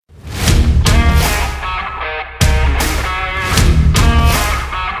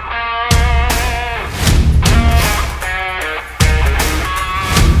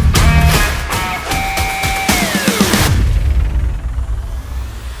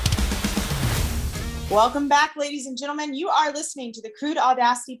Welcome back, ladies and gentlemen. You are listening to the Crude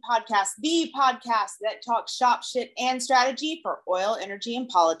Audacity Podcast, the podcast that talks shop, shit, and strategy for oil, energy, and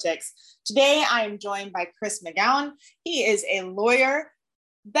politics. Today, I am joined by Chris McGowne. He is a lawyer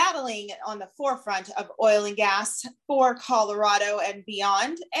battling on the forefront of oil and gas for Colorado and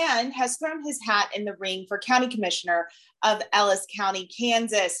beyond, and has thrown his hat in the ring for County Commissioner of Ellis County,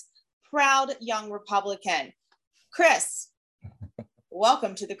 Kansas. Proud young Republican. Chris,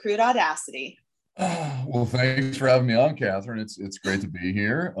 welcome to the Crude Audacity. Well, thanks for having me on, Catherine. It's great to be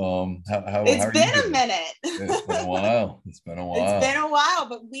here. It's been a minute. It's been a while. It's been a while,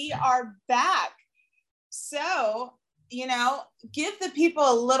 but we are back. So, give the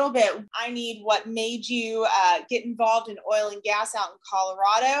people a little bit. I need what made you get involved in oil and gas out in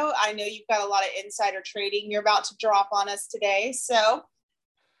Colorado. I know you've got a lot of insider trading you're about to drop on us today. So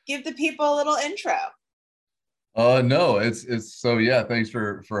give the people a little intro. No, it's so yeah. Thanks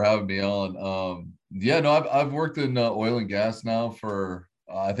for having me on. I've worked in oil and gas now for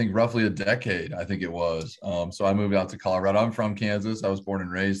I think roughly a decade. I think it was. So I moved out to Colorado. I'm from Kansas. I was born and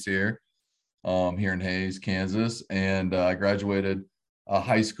raised here in Hays, Kansas, and I graduated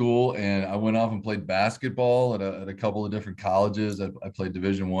high school, and I went off and played basketball at a couple of different colleges. I played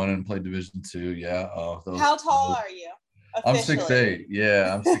Division I and played Division II. Yeah. How tall are you? Officially? I'm 6'8".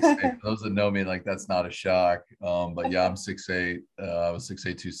 Yeah, I'm 6'8". For those that know me, like that's not a shock. But yeah, I'm 6'8". I was 6'8",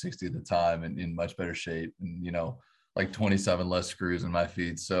 260 at the time, and in much better shape, and like 27 less screws in my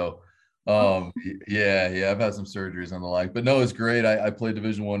feet. So yeah, I've had some surgeries and the like, but no, it's great. I played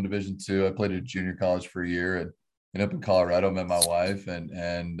Division I, Division II. I played at junior college for a year, and ended up in Colorado, met my wife, and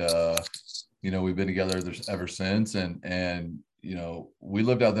we've been together ever since. And we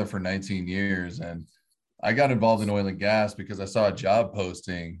lived out there for 19 years, and I got involved in oil and gas because I saw a job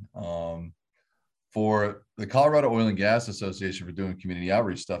posting for the Colorado Oil and Gas Association for doing community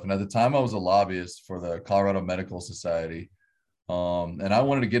outreach stuff. And at the time I was a lobbyist for the Colorado Medical Society. And I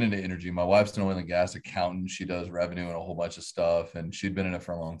wanted to get into energy. My wife's an oil and gas accountant. She does revenue and a whole bunch of stuff, and she'd been in it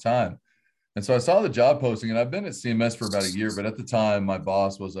for a long time. And so I saw the job posting, and I've been at CMS for about a year, but at the time my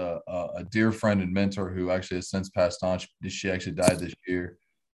boss was a dear friend and mentor who actually has since passed on. She actually died this year.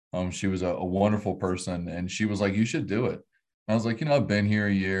 She was a wonderful person, and she was like, you should do it. And I was like, I've been here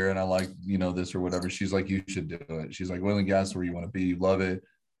a year and I like, this or whatever. She's like, you should do it. She's like, oil and gas is where you want to be. You love it.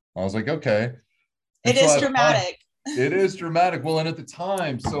 I was like, okay. It is dramatic. It is dramatic. Well, and at the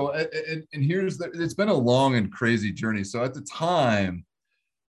time, so, and it's been a long and crazy journey. So at the time,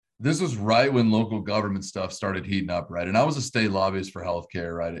 this was right when local government stuff started heating up, right? And I was a state lobbyist for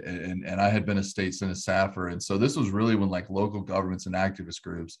healthcare, right? And I had been a state Senate staffer. And so this was really when like local governments and activist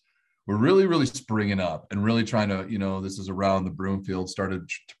groups were really, really springing up and really trying to, this is around the Broomfield, started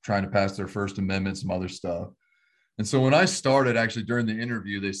trying to pass their First Amendment, some other stuff. And so when I started, actually during the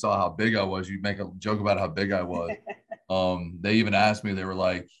interview, they saw how big I was. You'd make a joke about how big I was. They even asked me, they were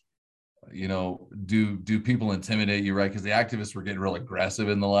like, do people intimidate you, right? Because the activists were getting real aggressive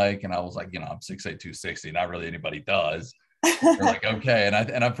and the like, and I was like, I'm 6'8", 260, not really anybody does. They're like, okay,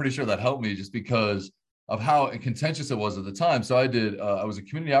 and I'm pretty sure that helped me just because of how contentious it was at the time. So I was a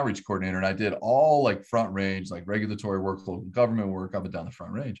community outreach coordinator, and I did all like front range, like regulatory work, local government work up and down the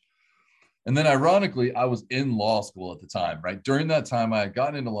front range. And then ironically, I was in law school at the time, right? During that time, I had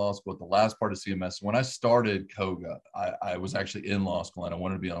gotten into law school at the last part of CMS. When I started COGA, I was actually in law school, and I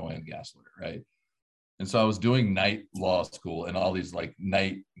wanted to be an oil and gas lawyer, right? And so I was doing night law school and all these like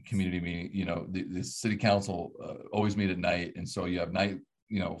night community meeting, the city council always meet at night. And so you have night,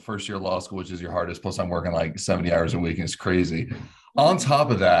 first year law school, which is your hardest. Plus I'm working like 70 hours a week, and it's crazy. On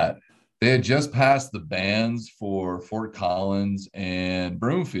top of that, they had just passed the bans for Fort Collins and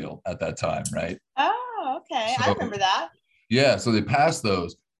Broomfield at that time, right? Oh, okay. So, I remember that. Yeah, so they passed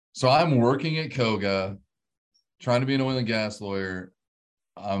those. So I'm working at COGA, trying to be an oil and gas lawyer.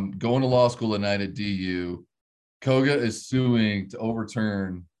 I'm going to law school at night at DU. COGA is suing to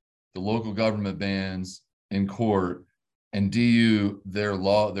overturn the local government bans in court, and DU, their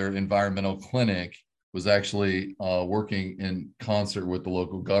environmental clinic, was actually working in concert with the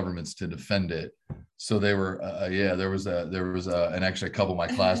local governments to defend it. So they were, and actually a couple of my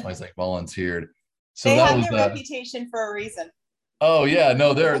classmates like volunteered. So they have their reputation for a reason. Oh yeah,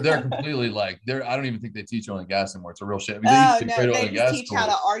 no, they're completely like I don't even think they teach oil and gas anymore. It's a real shit. I mean, they just teach how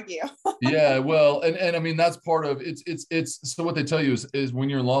to argue. Yeah, well, and I mean that's part of it's so what they tell you is when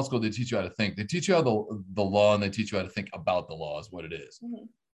you're in law school, they teach you how to think. They teach you how the law, and they teach you how to think about the law is what it is. Mm-hmm.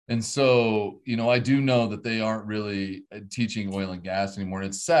 And so, I do know that they aren't really teaching oil and gas anymore. And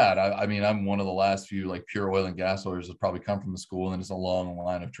it's sad. I mean, I'm one of the last few like pure oil and gas lawyers that probably come from the school, and it's a long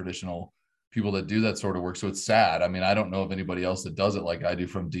line of traditional people that do that sort of work. So it's sad. I mean, I don't know of anybody else that does it like I do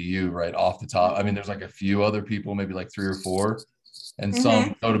from DU right off the top. I mean, there's like a few other people, maybe like 3 or 4, and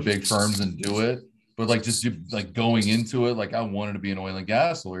some go to big firms and do it. But like just like going into it, like I wanted to be an oil and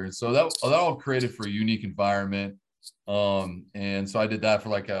gas lawyer. And so that all created for a unique environment. And so I did that for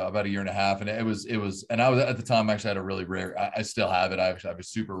like about a year and a half. And it was, and I was at the time actually had a really rare, I still have it. I actually have a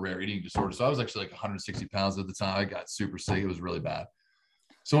super rare eating disorder. So I was actually like 160 pounds at the time. I got super sick. It was really bad.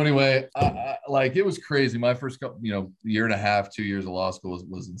 So anyway, like it was crazy. My first couple, year and a half, 2 years of law school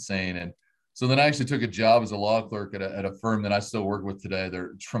was insane. And so then I actually took a job as a law clerk at a firm that I still work with today.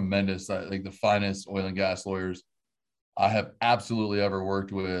 They're tremendous, like the finest oil and gas lawyers I have absolutely ever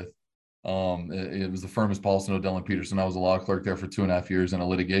worked with. It was the firm is Paulson, O'Dell and Peterson. I was a law clerk there for 2.5 years and a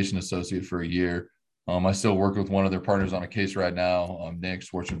litigation associate for a year. I still work with one of their partners on a case right now, Nick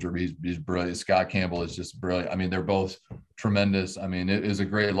Schwarzenegger. He's brilliant. Scott Campbell is just brilliant. I mean, they're both tremendous. I mean, it is a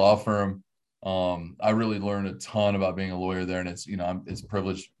great law firm. I really learned a ton about being a lawyer there, and it's it's a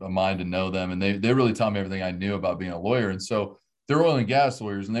privilege of mine to know them, and they really taught me everything I knew about being a lawyer. And so they're oil and gas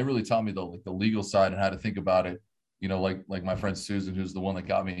lawyers, and they really taught me the legal side and how to think about it. Like my friend Susan, who's the one that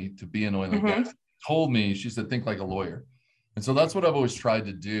got me to be in oil and gas, told me, she said, think like a lawyer. And so that's what I've always tried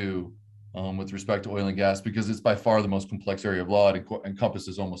to do with respect to oil and gas, because it's by far the most complex area of law. It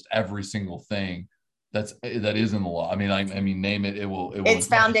encompasses almost every single thing that is in the law. I mean, name it, it will. It's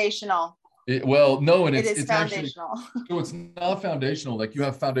foundational. No, and it's foundational. Actually, so it's not foundational. Like you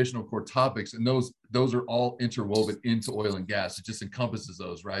have foundational core topics, and those are all interwoven into oil and gas. It just encompasses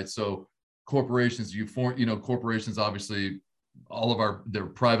those, right? So corporations, corporations, obviously, they're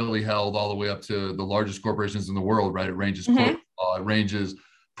privately held all the way up to the largest corporations in the world, right? It ranges corporate law, it ranges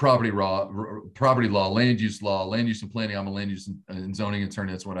property law, land use and planning. I'm a land use and zoning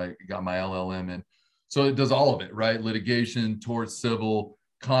attorney. That's what I got my LLM in. So it does all of it, right? Litigation, tort, civil,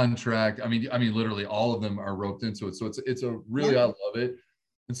 contract. I mean, literally all of them are roped into it. So it's a really, I love it.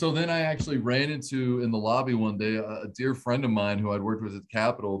 And so then I actually ran into in the lobby one day a dear friend of mine who I'd worked with at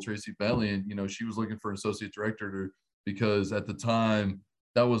Capitol, Tracy Bentley, and she was looking for an associate director because at the time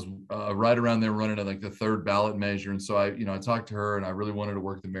that was right around there running at like the 3rd ballot measure. And so I talked to her, and I really wanted to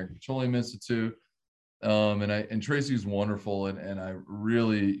work at the American Petroleum Institute. And Tracy's wonderful, and I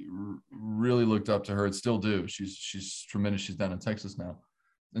really looked up to her and still do. She's tremendous. She's down in Texas now.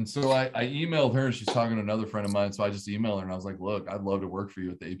 And so I emailed her, and she's talking to another friend of mine. So I just emailed her, and I was like, look, I'd love to work for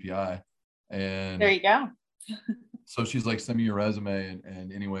you at the API. And there you go. So she's like, send me your resume.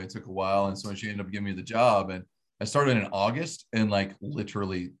 And anyway, it took a while. And so she ended up giving me the job. And I started in August, and like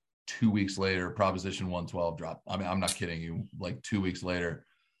literally 2 weeks later, Proposition 112 dropped. I mean, I'm not kidding you, like 2 weeks later.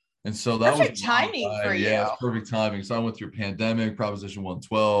 And so that perfect was timing for you. Yeah, it's perfect timing. So I went through a pandemic, Proposition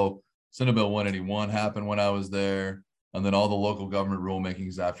 112, Senate Bill 181 happened when I was there. And then all the local government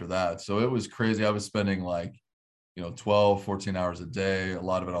rulemakings after that. So it was crazy. I was spending like, 12, 14 hours a day, a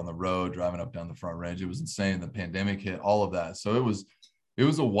lot of it on the road, driving up down the Front Range. It was insane. The pandemic hit, all of that. So it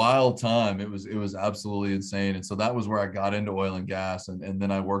was a wild time. It was absolutely insane. And so that was where I got into oil and gas. And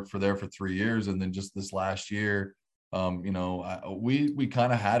then I worked there for 3 years. And then just this last year, we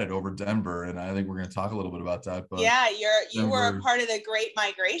kind of had it over Denver, and I think we're going to talk a little bit about that. But yeah, you were a part of the Great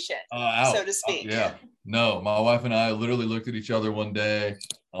Migration, so to speak. Yeah, no, my wife and I literally looked at each other one day,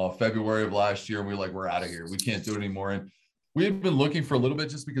 February of last year, and we were like, we're out of here. We can't do it anymore. And we had been looking for a little bit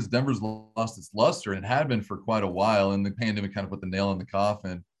just because Denver's lost its luster and had been for quite a while, and the pandemic kind of put the nail in the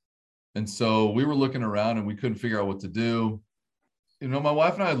coffin. And so we were looking around, and we couldn't figure out what to do. My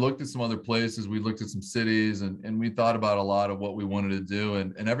wife and I looked at some other places. We looked at some cities, and we thought about a lot of what we wanted to do.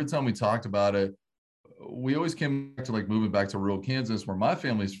 And every time we talked about it, we always came back to like moving back to rural Kansas, where my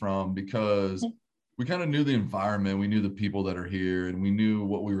family's from, because we kind of knew the environment. We knew the people that are here, and we knew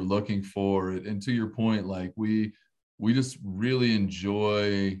what we were looking for. And to your point, like we just really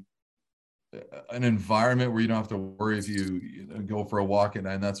enjoy an environment where you don't have to worry if you go for a walk at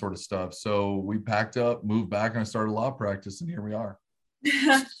night and that sort of stuff. So we packed up, moved back, and I started law practice, and here we are.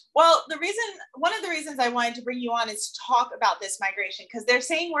 Well, one of the reasons I wanted to bring you on is to talk about this migration, because they're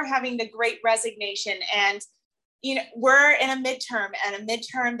saying we're having the Great Resignation, and we're in a midterm, and a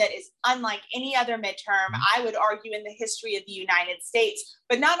midterm that is unlike any other midterm, I would argue, in the history of the United States.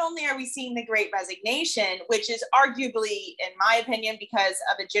 But not only are we seeing the Great Resignation, which is arguably, in my opinion, because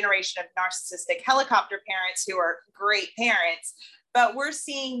of a generation of narcissistic helicopter parents who are great parents, but we're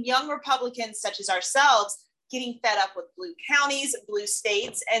seeing young Republicans such as ourselves getting fed up with blue counties, blue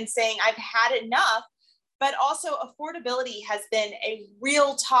states, and saying, I've had enough. But also affordability has been a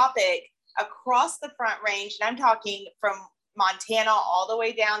real topic across the Front Range. And I'm talking from Montana all the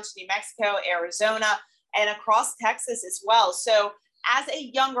way down to New Mexico, Arizona, and across Texas as well. So as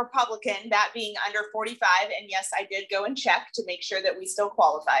a young Republican, that being under 45, and yes, I did go and check to make sure that we still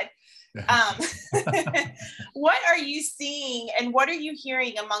qualified. What are you seeing and what are you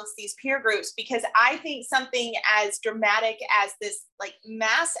hearing amongst these peer groups? Because I think something as dramatic as this like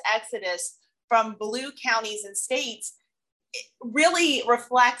mass exodus from blue counties and states really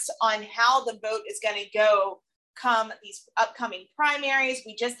reflects on how the vote is going to go come these upcoming primaries.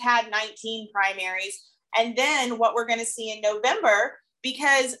 We just had 19 primaries. And then what we're going to see in November,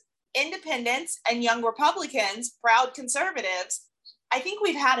 because independents and young Republicans, proud conservatives, I think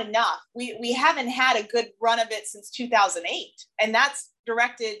we've had enough. We haven't had a good run of it since 2008. And that's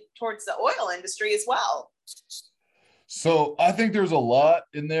directed towards the oil industry as well. So I think there's a lot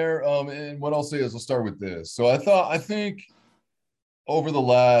in there. And what I'll say is I'll start with this. So I think over the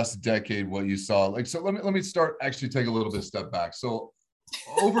last decade, what you saw, like, so let me start actually take a little bit of step back. So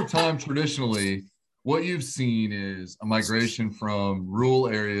over time, traditionally, what you've seen is a migration from rural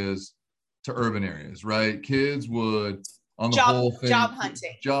areas to urban areas, right? Kids would, on the whole thing, job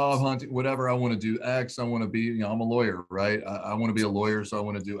hunting, whatever. I want to do X. I want to be, I'm a lawyer, right? I want to be a lawyer, so I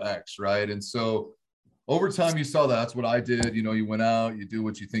want to do X, right? And so over time, you saw that's what I did. You went out, you do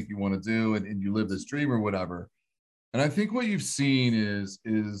what you think you want to do, and you live this dream or whatever. And I think what you've seen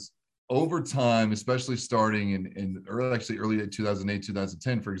is over time, especially starting in early 2008,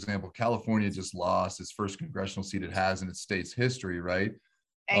 2010, for example, California just lost its first congressional seat it has in its state's history, right?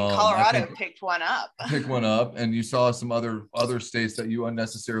 And Colorado picked one up. And you saw some other states that you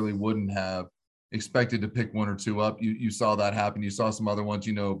unnecessarily wouldn't have expected to pick one or two up. You saw that happen. You saw some other ones,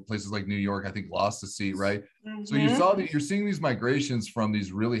 places like New York, I think lost a seat, right? Mm-hmm. So you're seeing these migrations from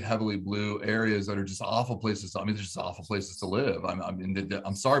these really heavily blue areas that are just awful places. I mean, they're just awful places to live.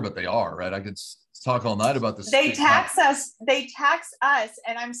 I'm sorry, but they are, right? I could talk all night about this. They tax us.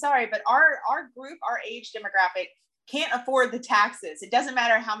 And I'm sorry, but our group, our age demographic can't afford the taxes. It doesn't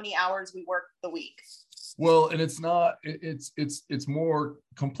matter how many hours we work the week. Well, and it's more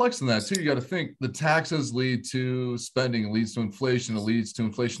complex than that too. You got to think the taxes lead to spending, it leads to inflation, it leads to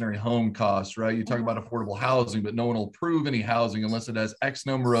inflationary home costs, right? You talk about affordable housing, but no one will approve any housing unless it has X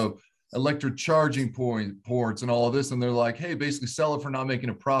number of electric charging ports and all of this. And they're like, hey, basically sell it for not making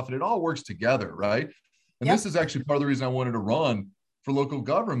a profit. It all works together, right? And this is actually part of the reason I wanted to run for local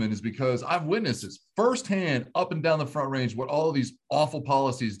government, is because I've witnessed this firsthand up and down the Front Range, what all of these awful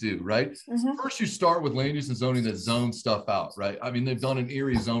policies do, right? Mm-hmm. First, you start with land use and zoning that zone stuff out, right? I mean, they've done an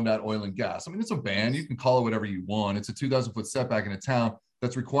Erie zoned out oil and gas. I mean, it's a ban. You can call it whatever you want. It's a 2,000-foot setback in a town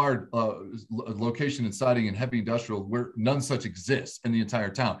that's required location and siting in heavy industrial where none such exists in the entire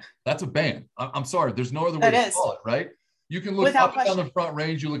town. That's a ban. I'm sorry. There's no other way to call it, right? You can look up and down the Front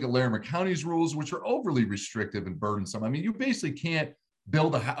Range. You look at Larimer County's rules, which are overly restrictive and burdensome. I mean, you basically can't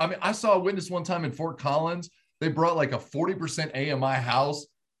build a house. I mean, I saw a witness one time in Fort Collins. They brought like a 40% AMI house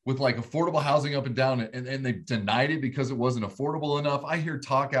with like affordable housing up and down, and they denied it because it wasn't affordable enough. I hear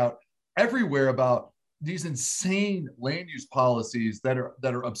talk out everywhere about these insane land use policies that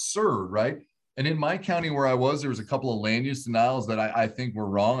are absurd, right? And in my county where I was, there was a couple of land use denials that I think were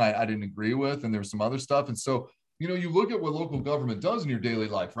wrong. I didn't agree with, and there was some other stuff. And so, you look at what local government does in your daily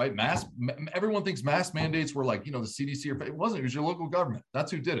life, right? Everyone thinks mask mandates were like, the CDC, or it wasn't. It was your local government.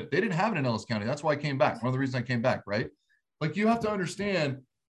 That's who did it. They didn't have it in Ellis County. That's why I came back. One of the reasons I came back, right? Like, you have to understand,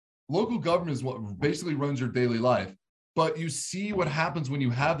 local government is what basically runs your daily life. But you see what happens when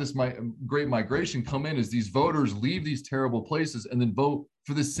you have this great migration come in, is these voters leave these terrible places and then vote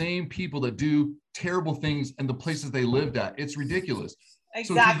for the same people that do terrible things in the places they lived at. It's ridiculous.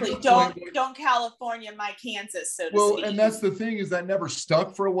 Exactly. Don't California my Kansas, so to speak. Well, and that's the thing, is that never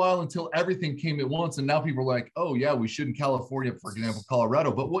stuck for a while until everything came at once. And now people are like, oh yeah, we should in California, for example,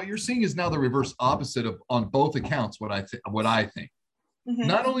 Colorado. But what you're seeing is now the reverse opposite of, on both accounts, what I think. Mm-hmm.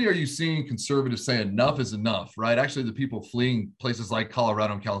 Not only are you seeing conservatives say enough is enough, right? Actually, the people fleeing places like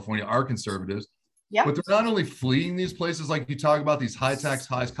Colorado and California are conservatives. Yep. But they're not only fleeing these places, like you talk about these high tax,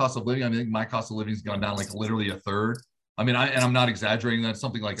 highest cost of living. I think my cost of living has gone down like literally a third. I mean, I'm not exexaggerating. That's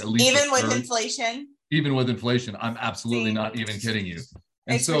something like at least even with inflation. Even with inflation, I'm absolutely not even kidding you.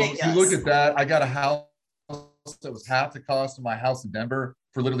 And it's so ridiculous. If you look at that, I got a house that was half the cost of my house in Denver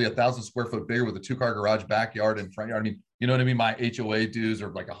for literally 1,000 square foot bigger with a 2-car garage, backyard and front yard. I mean, you know what I mean? My HOA dues are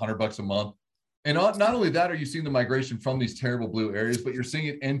like $100 a month. And not only that, are you seeing the migration from these terrible blue areas, but you're seeing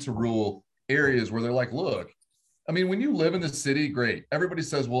it into rural areas where they're like, look, I mean, when you live in the city, great. Everybody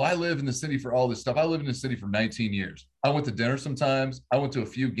says, well, I live in the city for all this stuff. I lived in the city for 19 years. I went to dinner sometimes. I went to a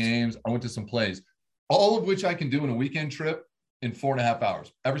few games. I went to some plays, all of which I can do in a weekend trip in 4.5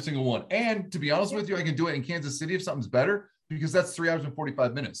 hours, every single one. And to be honest with you, I can do it in Kansas City if something's better, because that's 3 hours and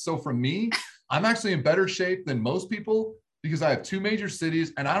 45 minutes. So for me, I'm actually in better shape than most people because I have two major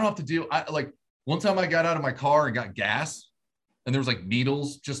cities and I don't have to deal. Like one time I got out of my car and got gas and there was like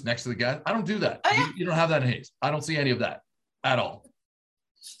needles just next to the gas. I don't do that. Oh, yeah. You don't have that in Hayes. I don't see any of that at all.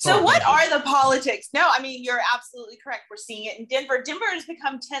 So what are the politics? No, I mean, you're absolutely correct. We're seeing it in Denver. Denver has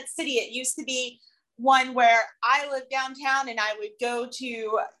become tent city. It used to be one where I lived downtown and I would go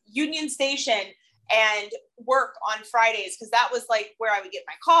to Union Station and work on Fridays because that was like where I would get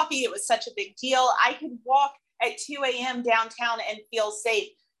my coffee. It was such a big deal. I could walk at 2 a.m. downtown and feel safe.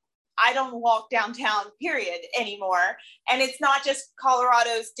 I don't walk downtown, period, anymore. And it's not just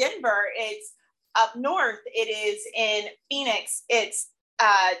Colorado's Denver. It's up north. It is in Phoenix. It's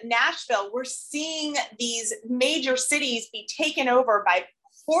Nashville. We're seeing these major cities be taken over by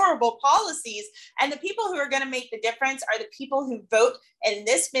horrible policies. And the people who are going to make the difference are the people who vote in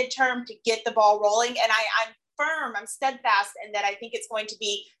this midterm to get the ball rolling. And I'm firm, I'm steadfast in that I think it's going to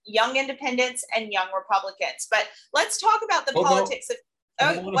be young independents and young Republicans. But let's talk about the politics of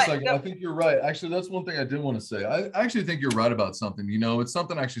Hold on a second. I think you're right. Actually, that's one thing I did want to say. I actually think you're right about something. You know, it's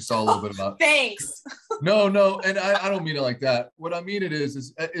something I actually saw a little bit about. Thanks. No, and I don't mean it like that. What I mean it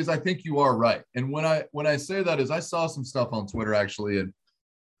is I think you are right. And when I say that is I saw some stuff on Twitter actually, and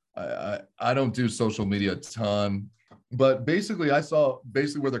I don't do social media a ton, but basically I saw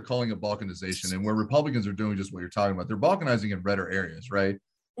where they're calling it balkanization and where Republicans are doing just what you're talking about. They're balkanizing in redder areas, right?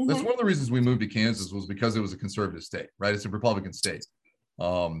 Mm-hmm. That's one of the reasons we moved to Kansas was because it was a conservative state, right? It's a Republican state.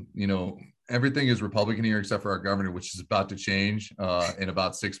 You know, everything is Republican here except for our governor, which is about to change in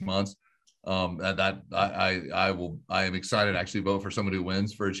about 6 months. I am excited to actually vote for somebody who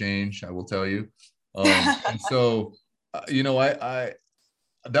wins for a change. I will tell you. And so, you know,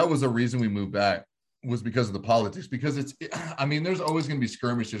 that was a reason we moved back was because of the politics, because I mean, there's always going to be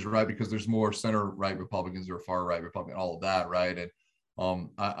skirmishes, right? Because there's more center right Republicans or far right Republican, all of that. Right. And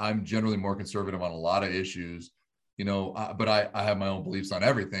I'm generally more conservative on a lot of issues. You know, but I have my own beliefs on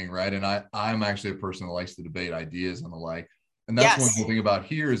everything, right? And I'm actually a person that likes to debate ideas and the like. And that's one thing about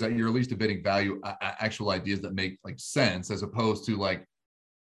here is that you're at least debating actual ideas that make like sense, as opposed to like,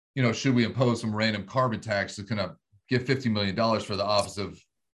 you know, should we impose some random carbon tax that's going to give $50 million for the Office of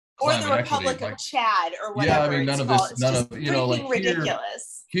Climate or the Republic Equity, of Chad or whatever. Yeah, I mean, none of you know, like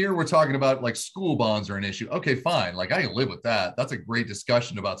ridiculous. Here we're talking about like school bonds are an issue. Okay, fine. Like I can live with that. That's a great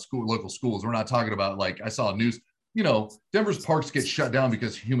discussion about local schools. We're not talking about like I saw news. You know, Denver's parks get shut down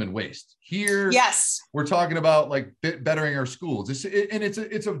because of human waste. Here, we're talking about like bettering our schools. It's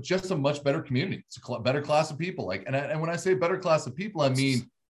just a much better community. It's a better class of people. Like, and when I say better class of people, I mean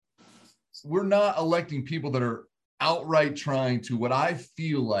we're not electing people that are outright trying to what I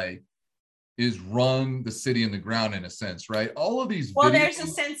feel like is run the city in the ground in a sense, right? All of these. Well, there's a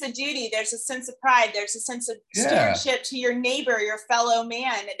sense of duty. There's a sense of pride. There's a sense of stewardship to your neighbor, your fellow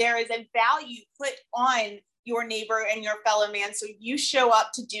man. There is a value put on your neighbor and your fellow man. So you show up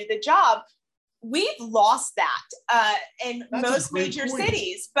to do the job. We've lost that in most major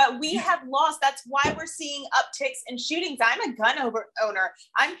cities, but we have lost. That's why we're seeing upticks in shootings. I'm a gun owner.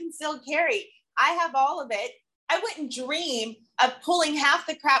 I'm concealed carry. I have all of it. I wouldn't dream of pulling half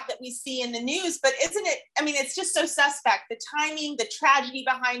the crap that we see in the news, but isn't it? I mean, it's just so suspect. The timing, the tragedy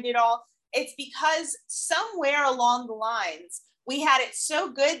behind it all. It's because somewhere along the lines, we had it so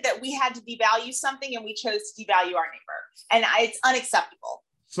good that we had to devalue something and we chose to devalue our neighbor. And it's unacceptable.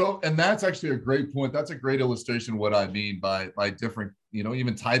 So, and that's actually a great point. That's a great illustration of what I mean by different, you know,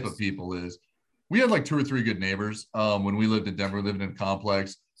 even type of people is we had like 2 or 3 good neighbors when we lived in Denver, we lived in a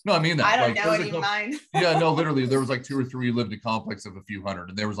complex. No, I mean that. I don't know any of mine. Yeah, no, literally there was like 2 or 3 who lived in a complex of a few hundred.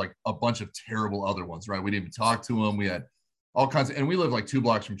 And there was like a bunch of terrible other ones, right? We didn't even talk to them. We had all kinds of, and we live like 2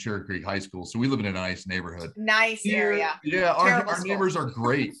 blocks from Cherry Creek High School. So we live in a nice neighborhood. Nice area. Yeah, our neighbors are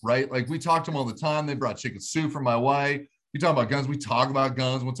great, right? Like we talk to them all the time. They brought chicken soup for my wife. You talk about guns. We talk about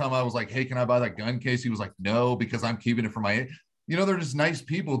guns. One time I was like, hey, can I buy that gun case? He was like, no, because I'm keeping it for my, you know, they're just nice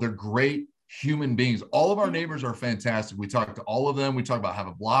people. They're great human beings. All of our neighbors are fantastic. We talk to all of them. We talk about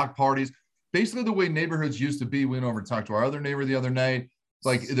having block parties. Basically the way neighborhoods used to be. We went over and talked to our other neighbor the other night.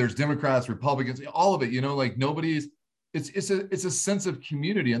 Like there's Democrats, Republicans, all of it, you know, like nobody's, it's a sense of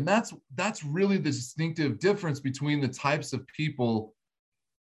community. And that's really the distinctive difference between the types of people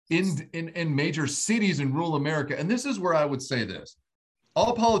in major cities in rural America. And this is where I would say this.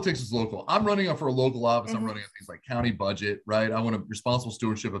 All politics is local. I'm running up for a local office. I'm running up things like county budget, right? I want a responsible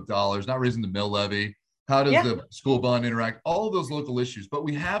stewardship of dollars, not raising the mill levy. How does the school bond interact? All of those local issues. But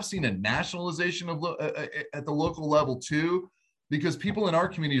we have seen a nationalization of at the local level too, because people in our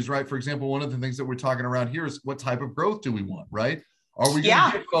communities, right? For example, one of the things that we're talking around here is what type of growth do we want, right? Are we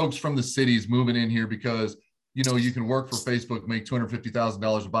going to get folks from the cities moving in here because, you know, you can work for Facebook, make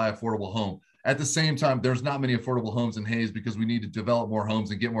 $250,000 to buy an affordable home? At the same time, there's not many affordable homes in Hayes because we need to develop more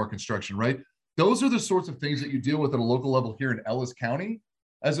homes and get more construction, right? Those are the sorts of things that you deal with at a local level here in Ellis County,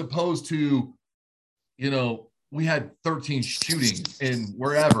 as opposed to, we had 13 shootings in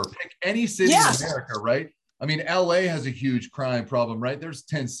wherever, pick any city in America, right? I mean, LA has a huge crime problem, right? There's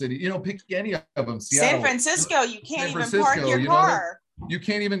 10 cities, pick any of them. Seattle, San Francisco, you can't even park your car. You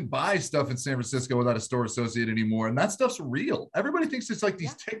can't even buy stuff in San Francisco without a store associate anymore. And that stuff's real. Everybody thinks it's like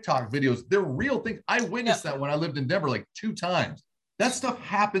these TikTok videos. They're real things. I witnessed that when I lived in Denver like 2 times. That stuff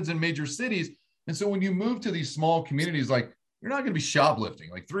happens in major cities. And so when you move to these small communities, like, you're not going to be shoplifting.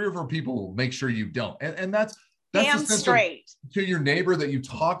 Like 3 or 4 people will make sure you don't. And that's damn straight to your neighbor that you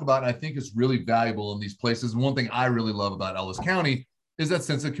talk about. And I think is really valuable in these places. And one thing I really love about Ellis County is that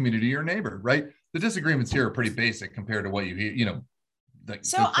sense of community to your neighbor, right? The disagreements here are pretty basic compared to what you hear,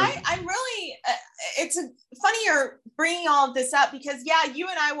 I'm really, it's funny you're bringing all of this up because you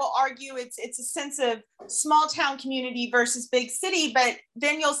and I will argue it's a sense of small town community versus big city, but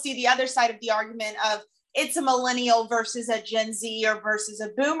then you'll see the other side of the argument of it's a millennial versus a Gen Z or versus a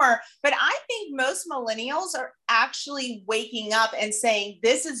boomer. But I think most millennials are actually waking up and saying,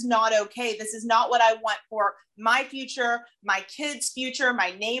 this is not okay. This is not what I want for my future, my kids' future,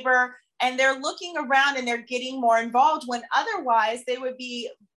 my neighbor. And they're looking around and they're getting more involved when otherwise they would be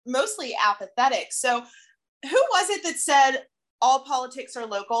mostly apathetic. So who was it that said all politics are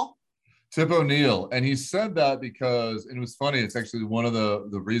local? Tip O'Neill. And he said that because, and it was funny, it's actually one of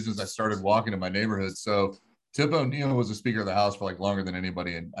the reasons I started walking in my neighborhood. So Tip O'Neill was a Speaker of the House for like longer than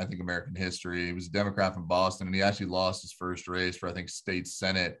anybody in, I think, American history. He was a Democrat from Boston, and he actually lost his first race for, I think, state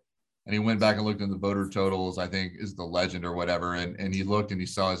Senate. And he went back and looked at the voter totals, I think is the legend or whatever. And he looked and he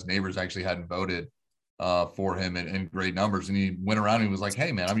saw his neighbors actually hadn't voted for him in great numbers. And he went around and he was like,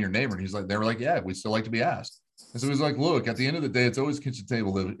 hey man, I'm your neighbor. And he's like, they were like, yeah, we'd still like to be asked. And so he's like, look, at the end of the day, it's always kitchen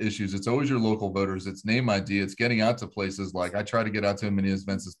table issues. It's always your local voters. It's name ID. It's getting out to places. Like I try to get out to as many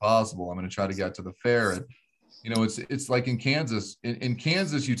events as possible. I'm going to try to get to the fair. And, it's like in Kansas, in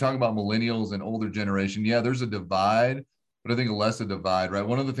Kansas, you talk about millennials and older generation. Yeah, there's a divide, but I think less a divide, right?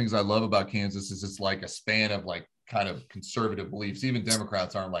 One of the things I love about Kansas is it's like a span of like kind of conservative beliefs. Even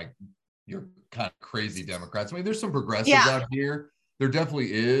Democrats aren't like you're kind of crazy Democrats. I mean, there's some progressives out here. There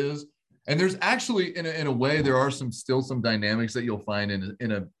definitely is. And there's actually, in a way, there are still some dynamics that you'll find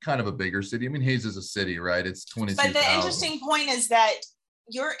in a kind of a bigger city. I mean, Hayes is a city, right? It's 22,000. But the interesting point is that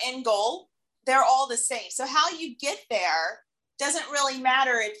your end goal, they're all the same. So how you get there doesn't really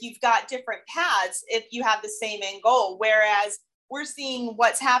matter if you've got different paths, if you have the same end goal. Whereas we're seeing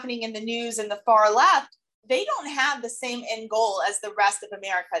what's happening in the news in the far left, they don't have the same end goal as the rest of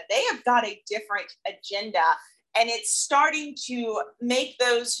America. They have got a different agenda. And it's starting to make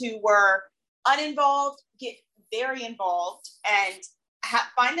those who were uninvolved get very involved and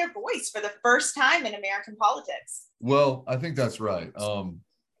find their voice for the first time in American politics. Well, I think that's right.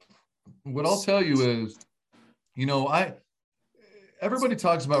 What I'll tell you is, everybody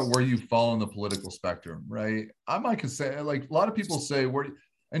talks about where you fall on the political spectrum, right? I might say, like a lot of people say,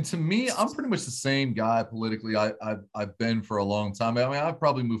 and to me, I'm pretty much the same guy politically. I've been for a long time. I mean, I've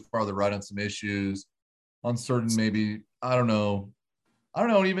probably moved farther right on some issues. On certain, maybe, I don't know,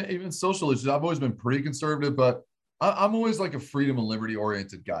 even social issues. I've always been pretty conservative, but I'm always like a freedom and liberty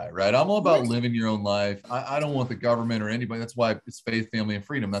oriented guy, right? I'm all about living your own life. I don't want the government or anybody. That's why it's faith, family, and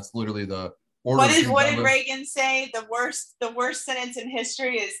freedom. That's literally the order. What did Reagan say? The worst sentence in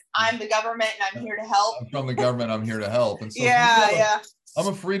history is, I'm the government and I'm here to help. I'm from the government, I'm here to help. And so I'm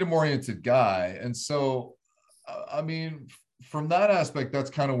a freedom oriented guy. And so, I mean, from that aspect,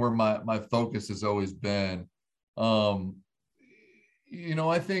 that's kind of where my focus has always been. I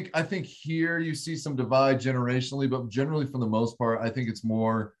think here you see some divide generationally, but generally for the most part, I think it's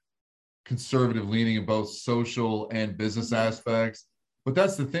more conservative leaning in both social and business aspects. But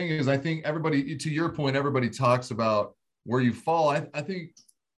that's the thing is, I think everybody, to your point, everybody talks about where you fall. I think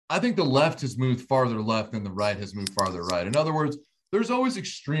the left has moved farther left and the right has moved farther right. In other words, there's always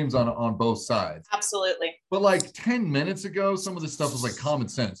extremes on both sides. Absolutely. But like 10 minutes ago, some of this stuff was like common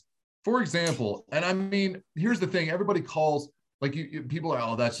sense. For example, and I mean, here's the thing. Everybody calls, like people are,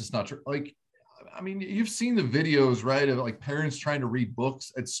 oh, that's just not true. Like, I mean, you've seen the videos, right? Of like parents trying to read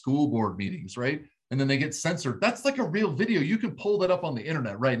books at school board meetings, right? And then they get censored. That's like a real video. You can pull that up on the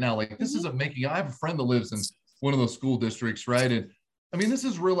internet right now. Like this isn't making, I have a friend that lives in one of those school districts, right? And I mean, this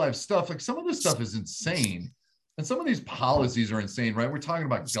is real life stuff. Like some of this stuff is insane. And some of these policies are insane, right? We're talking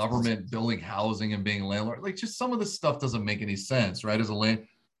about government building housing and being a landlord. Like just some of this stuff doesn't make any sense, right? As a land.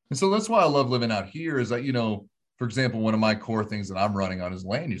 And so that's why I love living out here is that, for example, one of my core things that I'm running on is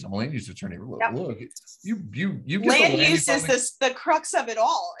land use. I'm a land use attorney. Look, you get land use is the crux of it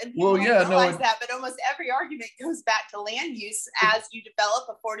all. And people don't realize that, but almost every argument goes back to land use as you develop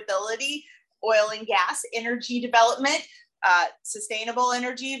affordability, oil and gas, energy development, sustainable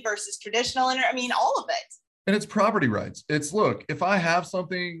energy versus traditional energy. I mean, all of it. And it's property rights. It's look, if I have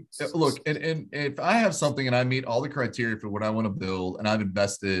something, and if I have something and I meet all the criteria for what I want to build, and I've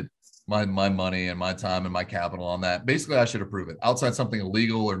invested my money and my time and my capital on that, basically I should approve it. Outside something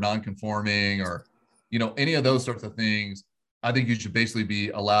illegal or non-conforming or, any of those sorts of things, I think you should basically be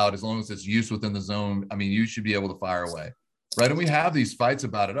allowed, as long as it's use within the zone. I mean, you should be able to fire away, right? And we have these fights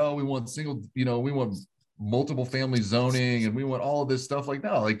about it. Oh, we want we want multiple family zoning and we want all of this stuff. Like,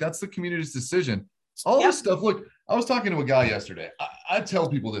 no, like that's the community's decision. All this stuff. Look, I was talking to a guy yesterday. I tell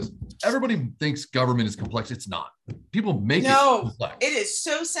people this. Everybody thinks government is complex. It's not. People make it complex. It is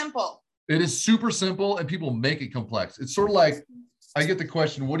so simple. It is super simple, and people make it complex. It's sort of like, I get the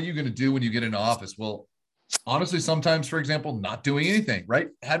question, what are you going to do when you get into office? Well, honestly, sometimes, for example, not doing anything, right?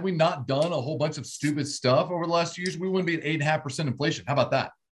 Had we not done a whole bunch of stupid stuff over the last 2 years, we wouldn't be at 8.5% inflation. How about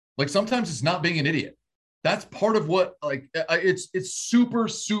that? Like, sometimes it's not being an idiot. That's part of what, like, it's super,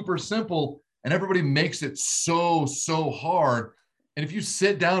 super simple. And everybody makes it so hard. And if you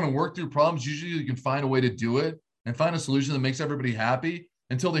sit down and work through problems, usually you can find a way to do it and find a solution that makes everybody happy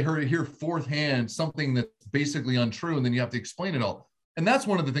until they hear fourth hand something that's basically untrue. And then you have to explain it all. And that's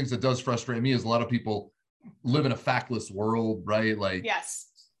one of the things that does frustrate me is a lot of people live in a factless world, right? Like, yes.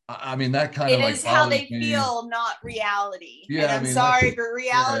 I mean, that kind of it is how they feel, not reality. Yeah, and I'm sorry, but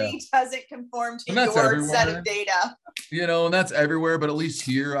reality doesn't conform to your set of data. And that's everywhere. But at least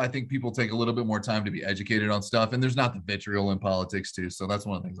here, I think people take a little bit more time to be educated on stuff. And there's not the vitriol in politics too. So that's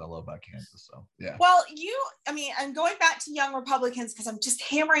one of the things I love about Kansas. So yeah. Well, I'm going back to young Republicans because I'm just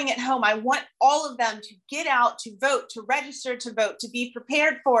hammering it home. I want all of them to get out, to vote, to register to vote, to be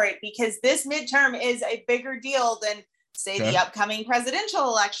prepared for it, because this midterm is a bigger deal than, say, the upcoming presidential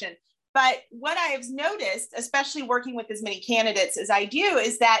election. But what I have noticed, especially working with as many candidates as I do,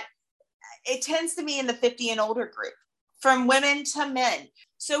 is that it tends to be in the 50 and older group, from women to men.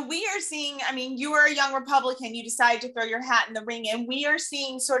 So we are seeing, you are a young Republican, you decide to throw your hat in the ring, and we are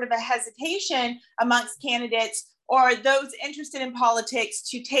seeing sort of a hesitation amongst candidates or those interested in politics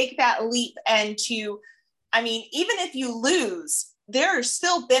to take that leap and to, even if you lose, there are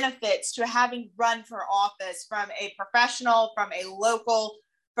still benefits to having run for office from a professional, from a local,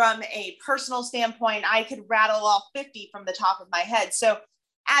 from a personal standpoint. I could rattle off 50 from the top of my head. So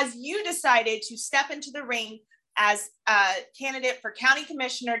as you decided to step into the ring as a candidate for County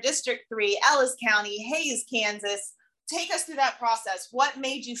Commissioner, District 3, Ellis County, Hayes, Kansas, take us through that process. What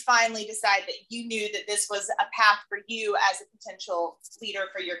made you finally decide that you knew that this was a path for you as a potential leader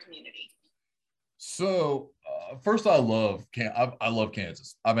for your community? So first, I love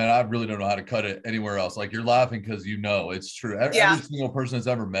Kansas. I really don't know how to cut it anywhere else. Like, you're laughing because it's true. Every single person that's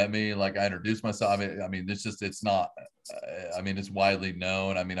ever met me, like, I introduced myself. It's widely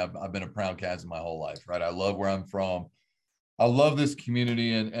known. I've been a proud Kansas my whole life, right? I love where I'm from. I love this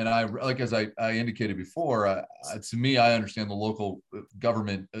community, and I, like, as I indicated before, to me, I understand the local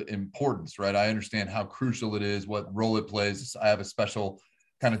government importance, right? I understand how crucial it is, what role it plays. I have a special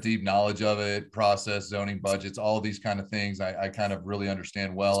kind of deep knowledge of it, process, zoning, budgets, all of these kind of things. I kind of really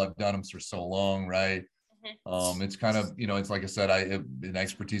understand well. I've done them for so long, right? Mm-hmm. It's kind of, it's like I said, an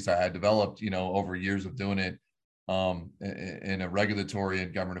expertise I had developed, over years of doing it in a regulatory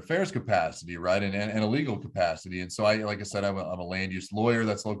and government affairs capacity, right? And a legal capacity. And so like I said, I'm a land use lawyer.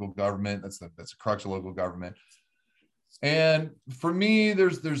 That's local government. That's a crux of local government. And for me,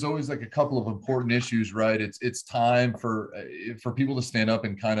 there's always like a couple of important issues, right? It's time for people to stand up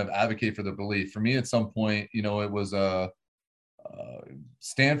and kind of advocate for their belief. For me, at some point, it was a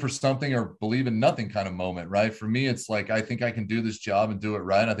stand for something or believe in nothing kind of moment, right? For me, it's like, I think I can do this job and do it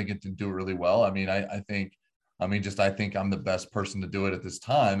right. I think I can do it really well. I think I'm the best person to do it at this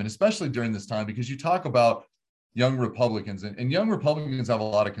time, and especially during this time, because you talk about young Republicans, and young Republicans have a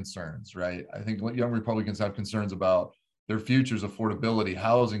lot of concerns, right? I think young Republicans have concerns about their futures, affordability,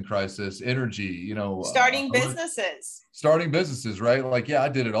 housing crisis, energy, starting businesses, right? Like, I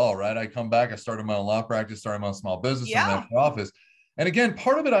did it all, right? I come back, I started my own law practice, started my own small business, and then office. And again,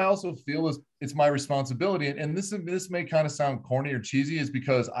 part of it I also feel is it's my responsibility. And this may kind of sound corny or cheesy, is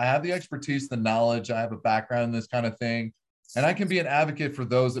because I have the expertise, the knowledge, I have a background in this kind of thing, and I can be an advocate for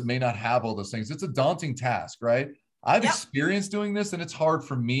those that may not have all those things. It's a daunting task, right? I've experienced doing this, and it's hard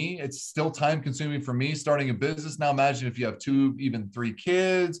for me. It's still time consuming for me starting a business. Now imagine if you have 2, even 3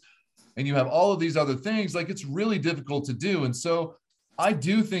 kids, and you have all of these other things, like, it's really difficult to do. And so I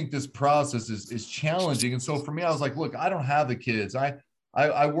do think this process is challenging. And so for me, I was like, look, I don't have the kids.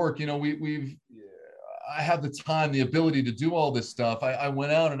 I work, you know, I have the time, the ability to do all this stuff. I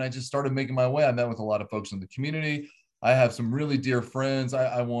went out and I just started making my way. I met with a lot of folks in the community. I have some really dear friends.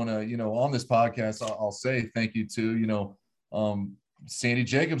 I want to, you know, on this podcast, I'll say thank you to, you know, Sandy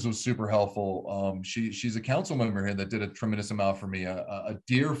Jacobs was super helpful. She's a council member here that did a tremendous amount for me. A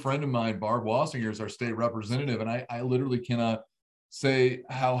dear friend of mine, Barb Wassinger, is our state representative. And I literally cannot say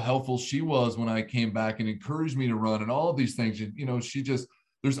how helpful she was when I came back and encouraged me to run and all of these things. You know,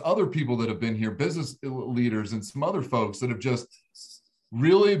 there's other people that have been here, business leaders and some other folks that have just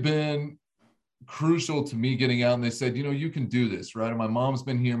really been crucial to me getting out. And they said, you know, you can do this, right? And my mom's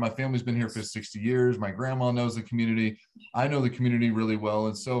been here. My family's been here for 60 years. My grandma knows the community. I know the community really well.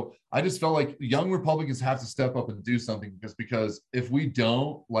 And so I just felt like young Republicans have to step up and do something, because if we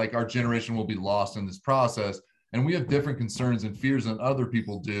don't, like, our generation will be lost in this process. And we have different concerns and fears than other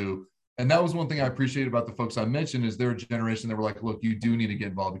people do. And that was one thing I appreciate about the folks I mentioned, is they're a generation that were like, look, you do need to get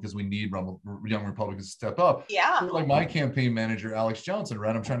involved because we need young Republicans to step up. Yeah. So like my campaign manager, Alex Johnson,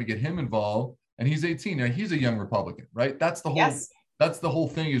 right? I'm trying to get him involved, and he's 18. Now he's a young Republican, right? That's the whole, yes. That's the whole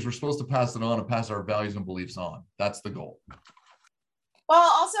thing, is we're supposed to pass it on and pass our values and beliefs on. That's the goal.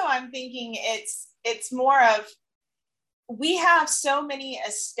 Well, also I'm thinking it's more of, we have so many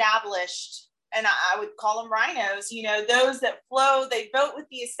established, and I would call them rhinos, you know, those that flow, they vote with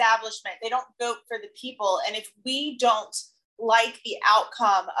the establishment. They don't vote for the people. And if we don't like the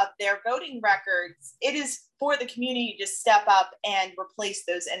outcome of their voting records, it is for the community to step up and replace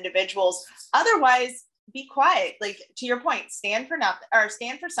those individuals. Otherwise, be quiet. Like, to your point, stand for nothing, or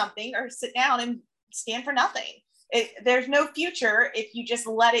stand for something, or sit down and stand for nothing. There's no future if you just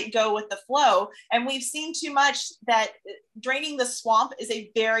let it go with the flow. And we've seen too much that draining the swamp is a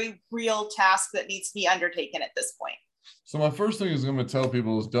very real task that needs to be undertaken at this point. So my first thing is I'm going to tell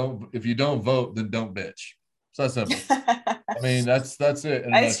people is, if you don't vote, then don't bitch. It's that simple. I mean, that's it.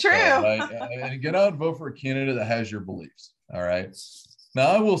 That's true. Right? And get out and vote for a candidate that has your beliefs. All right. Now,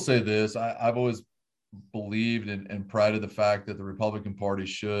 I will say this. I've always believed and prided the fact that the Republican Party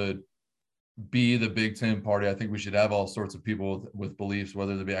should be the Big Ten party. I think we should have all sorts of people with beliefs,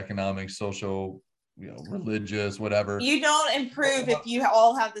 whether they be economic, social, you know, religious, whatever. You don't improve if you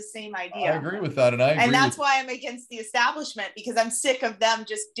all have the same idea. I agree with that. And that's why I'm against the establishment, because I'm sick of them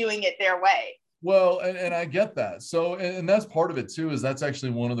just doing it their way. Well, and I get that. So, and that's part of it too, is that's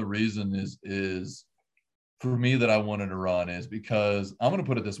actually one of the reasons is for me that I wanted to run, is because I'm going to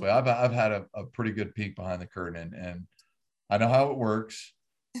put it this way. I've had a pretty good peek behind the curtain, and I know how it works.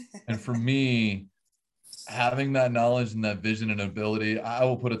 And for me, having that knowledge and that vision and ability, I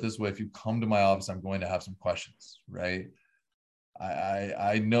will put it this way: if you come to my office, I'm going to have some questions, right?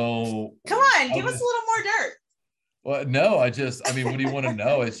 I know. Come on, give us a little more dirt. Well, no, I mean, what do you want to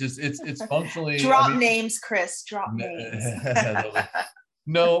know? It's just, it's functionally. Drop names, Chris. Drop names.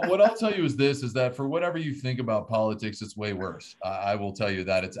 No, what I'll tell you is this: is that for whatever you think about politics, it's way worse. I will tell you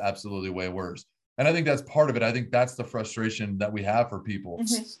that it's absolutely way worse. And I think that's part of it. I think that's the frustration that we have for people.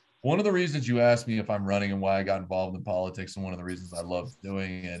 Mm-hmm. One of the reasons you asked me if I'm running and why I got involved in politics, and one of the reasons I love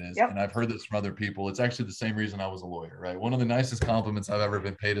doing it is, and I've heard this from other people, it's actually the same reason I was a lawyer, right? One of the nicest compliments I've ever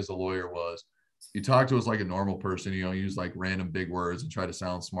been paid as a lawyer was, you talk to us like a normal person, you know, use like random big words and try to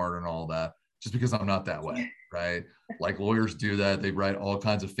sound smarter and all that, just because I'm not that way, right? Like lawyers do that. They write all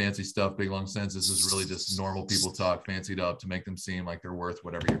kinds of fancy stuff, big long sentences. Is really just normal people talk fancied up to make them seem like they're worth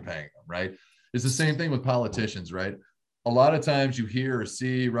whatever you're paying them, right? It's the same thing with politicians, right? A lot of times you hear or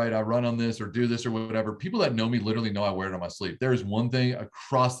see, right, I run on this or do this or whatever. People that know me literally know I wear it on my sleeve. There is one thing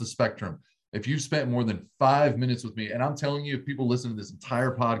across the spectrum. If you've spent more than 5 minutes with me, and I'm telling you, if people listen to this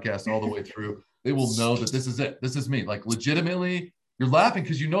entire podcast all the way through, they will know that this is it. This is me. Like, legitimately, you're laughing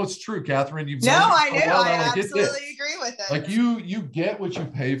because you know it's true, Catherine. I absolutely agree with it. Like, you get what you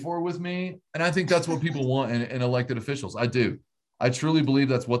pay for with me. And I think that's what people want in elected officials. I do. I truly believe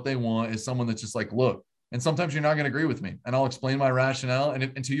that's what they want, is someone that's just like, look, and sometimes you're not going to agree with me, and I'll explain my rationale.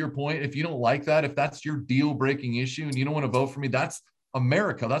 And to your point, if you don't like that, if that's your deal breaking issue and you don't want to vote for me, that's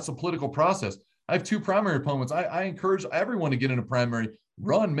America. That's a political process. I have 2 primary opponents. I encourage everyone to get in a primary,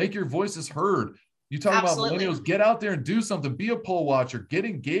 run, make your voices heard. You talk about millennials, get out there and do something, be a poll watcher, get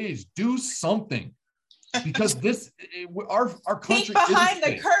engaged, do something. Because our country peek behind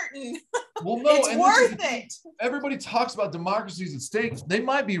the curtain. Well, no, it's worth it. Everybody talks about democracies at stake. They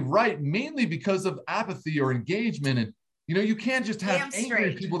might be right, mainly because of apathy or engagement. And, you know, you can't just have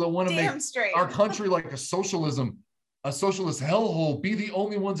angry people that want to make our country like a socialist hellhole, be the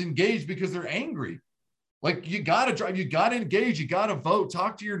only ones engaged because they're angry. Like, you got to drive, you got to engage, you got to vote,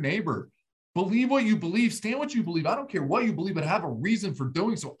 talk to your neighbor. believe what you believe, stand what you believe. I don't care what you believe, but have a reason for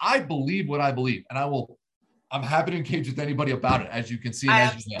doing so. I believe what I believe, and I'm happy to engage with anybody about it, as you can see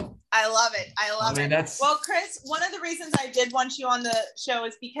and as you know. I love it. I love it. That's... Well, Chris, one of the reasons I did want you on the show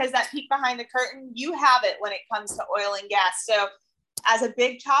is because that peek behind the curtain, you have it when it comes to oil and gas. So as a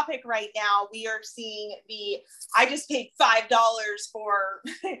big topic right now, we are seeing I just paid $5 for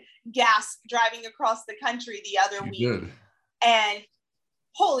gas driving across the country the other week. Did. And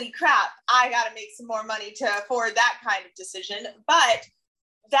holy crap, I got to make some more money to afford that kind of decision. But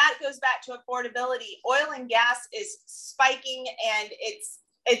that goes back to affordability. Oil and gas is spiking, and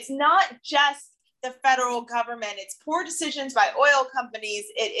it's not just the federal government. It's poor decisions by oil companies.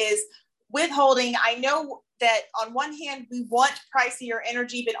 It is withholding. I know that on one hand, we want pricier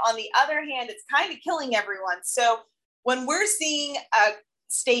energy, but on the other hand, it's kind of killing everyone. So when we're seeing a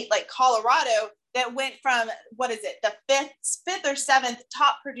state like Colorado that went from, the fifth or seventh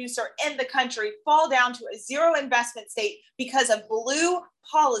top producer in the country fall down to a zero investment state because of blue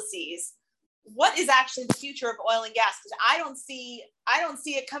policies, what is actually the future of oil and gas? Because I don't see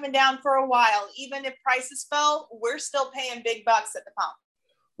it coming down for a while. Even if prices fell, we're still paying big bucks at the pump.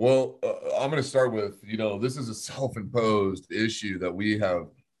 Well, I'm going to start with, this is a self-imposed issue that we have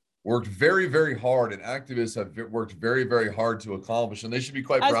worked very, very hard, and activists have worked very, very hard to accomplish, and they should be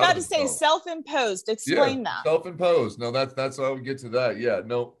quite proud of themselves. I was about to say self-imposed. Explain that. Self-imposed. No, that's how I would get to that. Yeah,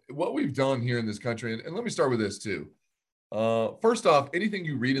 no, what we've done here in this country, and let me start with this too. First off, anything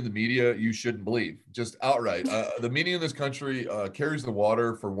you read in the media, you shouldn't believe, just outright. The media in this country carries the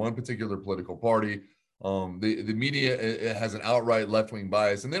water for one particular political party. The media, it has an outright left-wing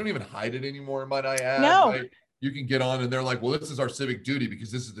bias, and they don't even hide it anymore, might I add. No. Right? You can get on and they're like, well, this is our civic duty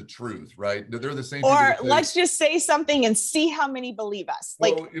because this is the truth, right? They're the same. Or let's just say something and see how many believe us.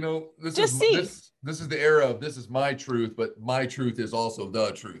 Well, this is the era of this is my truth, but my truth is also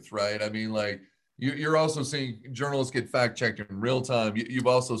the truth, right? I mean, like you're also seeing journalists get fact checked in real time. You've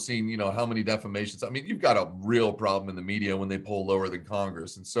also seen, how many defamations. I mean, you've got a real problem in the media when they poll lower than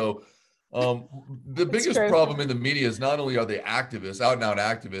Congress. And so the biggest problem in the media is not only are they activists, out and out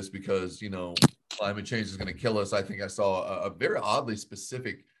activists, because, climate change is going to kill us. I think I saw a very oddly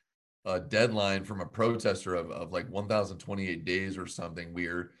specific deadline from a protester of like 1,028 days or something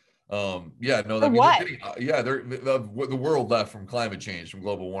weird. They're the world left from climate change, from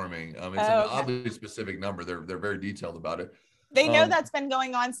global warming. It's an oddly specific number. They're very detailed about it. They know that's been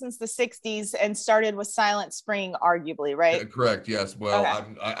going on since the 60s and started with Silent Spring, arguably, right? Yeah, correct. Yes. Well,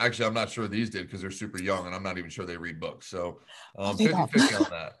 okay. I'm not sure these did because they're super young, and I'm not even sure they read books. So 50-50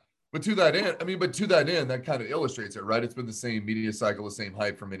 on that. But to that end, that kind of illustrates it, right? It's been the same media cycle, the same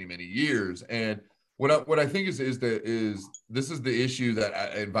hype for many, many years. And what I think is this is the issue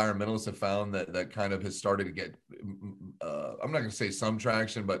that environmentalists have found that kind of has started to get, I'm not going to say some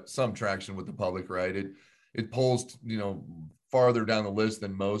traction, but some traction with the public, right? It polls, farther down the list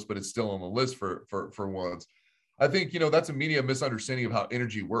than most, but it's still on the list for once. I think, that's a media misunderstanding of how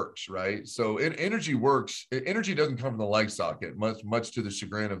energy works, right? So energy doesn't come from the light socket, much to the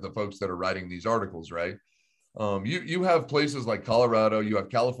chagrin of the folks that are writing these articles, right? You have places like Colorado, you have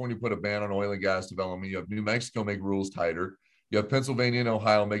California put a ban on oil and gas development, you have New Mexico make rules tighter, you have Pennsylvania and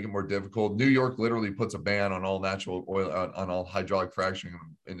Ohio make it more difficult. New York literally puts a ban on all natural oil, on all hydraulic fracturing,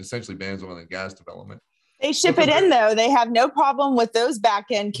 and essentially bans oil and gas development. They ship it in, though. They have no problem with those back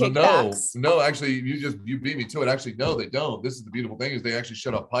end kickbacks. No, actually, you beat me to it. Actually, no, they don't. This is the beautiful thing is they actually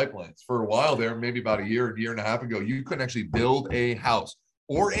shut off pipelines. For a while there, maybe about a year and a half ago, you couldn't actually build a house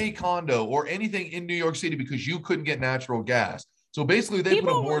or a condo or anything in New York City because you couldn't get natural gas. So basically, they put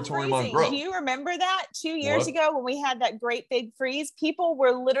a moratorium on growth. Do you remember that 2 years ago when we had that great big freeze? People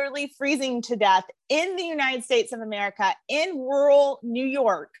were literally freezing to death in the United States of America, in rural New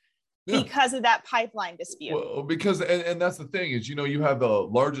York. Because of that pipeline dispute. Well, because, and that's the thing is, you have the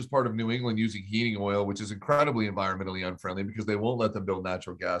largest part of New England using heating oil, which is incredibly environmentally unfriendly because they won't let them build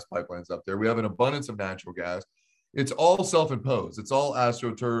natural gas pipelines up there. We have an abundance of natural gas. It's all self-imposed. It's all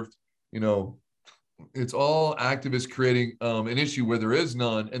astroturfed. It's all activists creating an issue where there is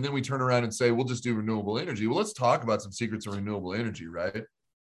none. And then we turn around and say, we'll just do renewable energy. Well, let's talk about some secrets of renewable energy, right?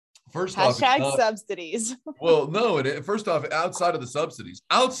 First off, subsidies. Well, no. First off, outside of the subsidies,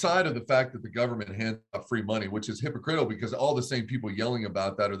 outside of the fact that the government hands out free money, which is hypocritical because all the same people yelling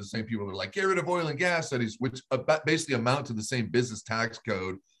about that are the same people that are like, get rid of oil and gas studies, which basically amount to the same business tax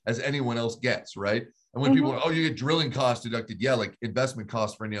code as anyone else gets, right? And when people are, you get drilling costs deducted, like investment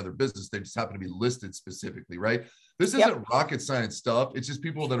costs for any other business, they just happen to be listed specifically, right? This isn't rocket science stuff. It's just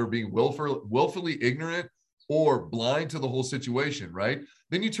people that are being willfully ignorant or blind to the whole situation, right?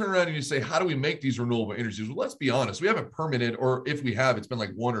 Then you turn around and you say, how do we make these renewable energies? Well, let's be honest. We haven't permitted, or if we have, it's been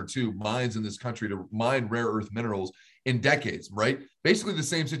like 1 or 2 mines in this country to mine rare earth minerals in decades, right? Basically the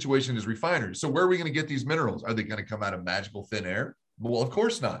same situation as refineries. So where are we going to get these minerals? Are they going to come out of magical thin air? Well, of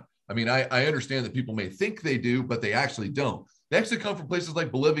course not. I mean, I understand that people may think they do, but they actually don't. They actually come from places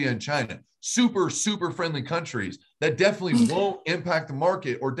like Bolivia and China, super, super friendly countries that definitely won't impact the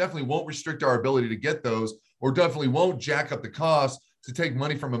market, or definitely won't restrict our ability to get those, or definitely won't jack up the cost to take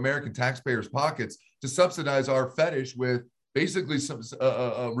money from American taxpayers' pockets to subsidize our fetish with basically some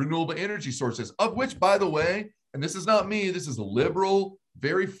renewable energy sources, of which, by the way, and this is not me, this is a liberal,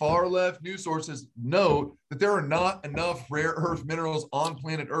 very far left news sources, note that there are not enough rare earth minerals on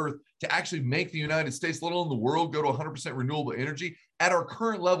planet Earth to actually make the United States, let alone the world, go to 100% renewable energy at our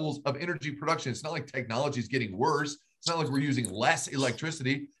current levels of energy production. It's not like technology is getting worse. It's not like we're using less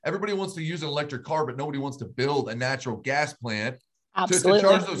electricity. Everybody wants to use an electric car, but nobody wants to build a natural gas plant to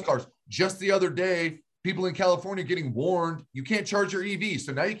charge those cars. Just the other day, people in California getting warned, you can't charge your EV.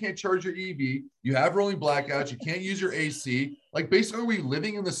 So now you can't charge your EV. You have rolling blackouts. You can't use your AC. Like, basically, are we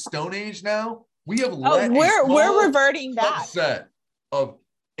living in the Stone Age now? We have we're reverting back. Subset of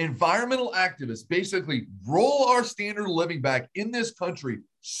environmental activists basically roll our standard of living back in this country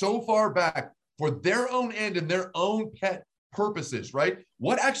so far back for their own end and their own pet purposes, right?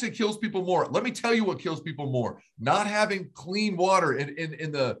 What actually kills people more? Let me tell you what kills people more. Not having clean water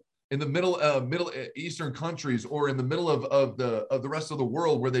in the Middle Eastern countries, or in the middle of the rest of the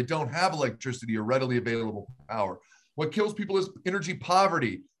world where they don't have electricity or readily available power. What kills people is energy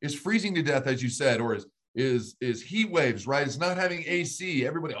poverty, is freezing to death, as you said, or is heat waves, right? It's not having AC.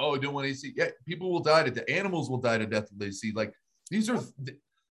 Everybody, oh, I don't want AC. Yeah, people will die to death. Animals will die to death with AC. Like,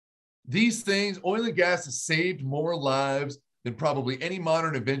 these things, oil and gas has saved more lives than probably any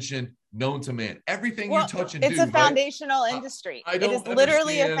modern invention known to man. Everything you touch and do. It's a foundational industry. It is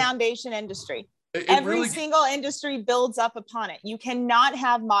literally a foundation industry. Every single industry builds up upon it. You cannot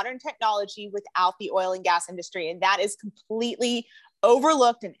have modern technology without the oil and gas industry. And that is completely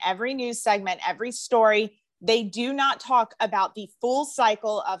overlooked in every news segment, every story. They do not talk about the full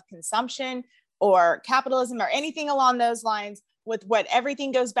cycle of consumption or capitalism or anything along those lines, with what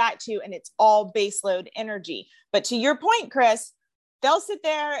everything goes back to. And it's all baseload energy. But to your point, Chris, they'll sit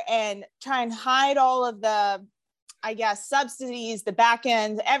there and try and hide all of the, I guess, subsidies, the back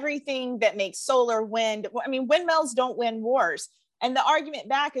end, everything that makes solar, wind. I mean, windmills don't win wars. And the argument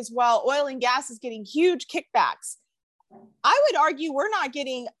back is, well, oil and gas is getting huge kickbacks. I would argue we're not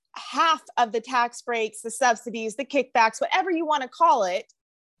getting half of the tax breaks, the subsidies, the kickbacks, whatever you want to call it,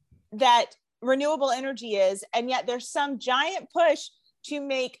 that renewable energy is. And yet there's some giant push to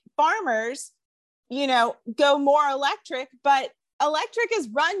make farmers, go more electric, but electric is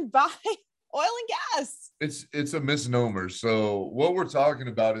run by oil and gas. It's a misnomer. So what we're talking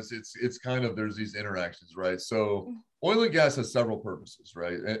about is it's kind of, there's these interactions, right? So oil and gas has several purposes,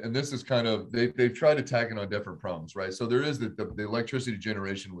 right? And this is kind of, they've tried to tack it on different problems, right? So there is the electricity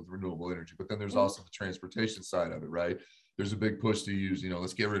generation with renewable energy, but then there's also the transportation side of it, right? There's a big push to use,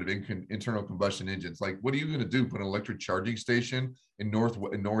 let's get rid of internal combustion engines. Like, what are you going to do? Put an electric charging station in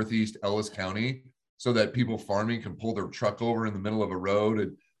Northeast Ellis County so that people farming can pull their truck over in the middle of a road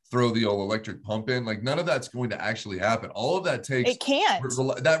and throw the old electric pump in? Like, none of that's going to actually happen. All of that takes, it can't.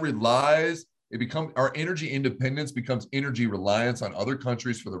 That relies, our energy independence becomes energy reliance on other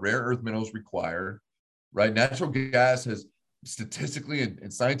countries for the rare earth minerals required, right? Natural gas has statistically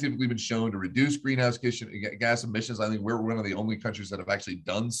and scientifically been shown to reduce greenhouse gas emissions. I think we're one of the only countries that have actually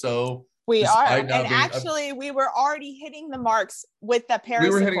done so. We are. And actually, we were already hitting the marks with the Paris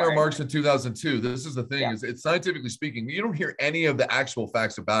We were hitting Accord. our marks in 2002. This is the thing, is it's scientifically speaking, you don't hear any of the actual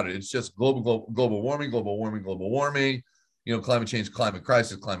facts about it. It's just global warming, climate change, climate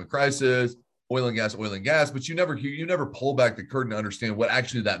crisis, oil and gas, but you never pull back the curtain to understand what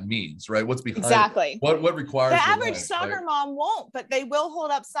actually that means, right? What's behind exactly it? What requires the average soccer mom won't, but they will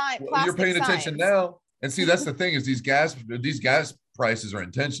hold up signs. Well, you're paying attention now. And see, that's the thing, is these gas prices are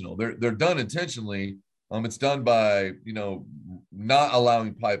intentional. They're done intentionally. It's done by, not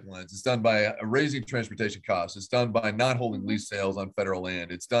allowing pipelines. It's done by raising transportation costs. It's done by not holding lease sales on federal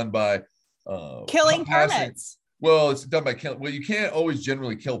land. It's done by killing permits. Well, it's done by killing. Well, you can't always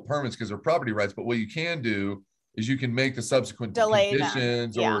generally kill permits because they're property rights. But what you can do is you can make the subsequent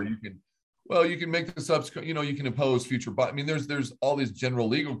conditions, or you can make the subsequent, you can impose future. I mean, there's all these general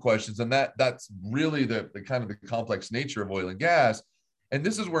legal questions, and that's really the kind of the complex nature of oil and gas. And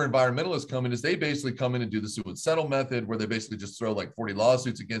this is where environmentalists come in, is they basically come in and do the sue and settle method, where they basically just throw like 40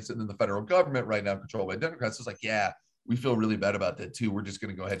 lawsuits against it. And then the federal government, right now controlled by Democrats, is like, yeah, we feel really bad about that too. We're just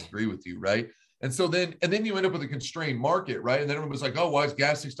going to go ahead and agree with you, right? And so then you end up with a constrained market, right? And then everyone's like, oh, why is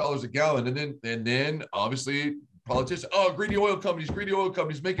gas $6 a gallon? And then obviously politicians, oh, greedy oil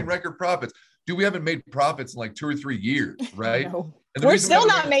companies making record profits. Dude, we haven't made profits in like 2 or 3 years, right? No. And We're still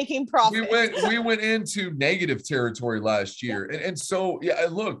not making profits. We went into negative territory last year. And so, yeah,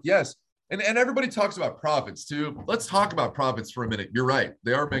 look, yes. And everybody talks about profits too. Let's talk about profits for a minute. You're right.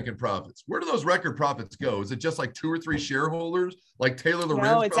 They are making profits. Where do those record profits go? Is it just like 2 or 3 shareholders like Taylor Lorenz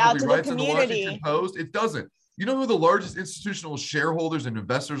no, it's out probably to writes the in the community. Washington Post? It doesn't. You know who the largest institutional shareholders and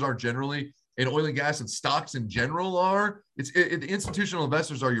investors are generally in oil and gas and stocks in general are? The institutional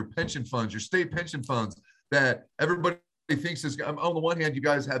investors are your pension funds, your state pension funds that everybody thinks is, on the one hand, you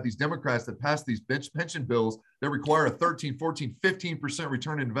guys have these Democrats that pass these pension bills that require a 13, 14, 15%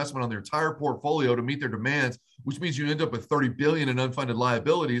 return on investment on their entire portfolio to meet their demands, which means you end up with 30 billion in unfunded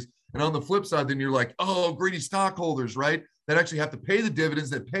liabilities. And on the flip side, then you're like, oh, greedy stockholders, right? That actually have to pay the dividends,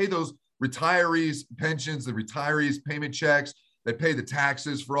 that pay those retirees pensions, the retirees payment checks, that pay the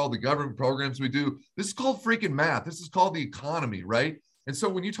taxes for all the government programs we do. This is called freaking math. This is called the economy, right? And so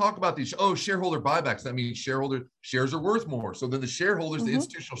when you talk about these, shareholder buybacks, that means shares are worth more. So then the shareholders, the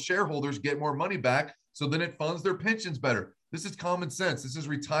institutional shareholders get more money back. So then it funds their pensions better. This is common sense. This is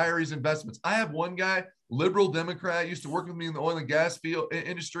retirees investments. I have one guy, liberal Democrat, used to work with me in the oil and gas field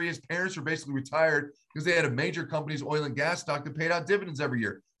industry. His parents were basically retired because they had a major company's oil and gas stock that paid out dividends every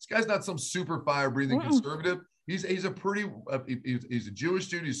year. This guy's not some super fire breathing conservative. He's a pretty, he's a Jewish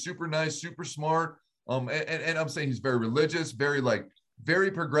dude. He's super nice, super smart. And I'm saying he's very religious,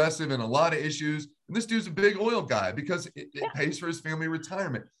 very progressive in a lot of issues. And this dude's a big oil guy because it pays for his family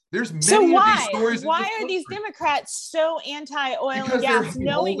retirement. There's many of these stories. Why are these Democrats so anti-oil and gas,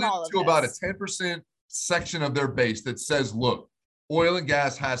 knowing all of this? About a 10% section of their base that says, look, oil and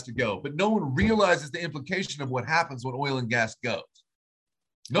gas has to go. But no one realizes the implication of what happens when oil and gas goes.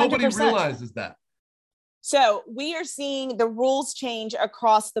 Nobody 100%. realizes that. So we are seeing the rules change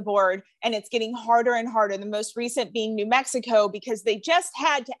across the board, and it's getting harder and harder. The most recent being New Mexico, because they just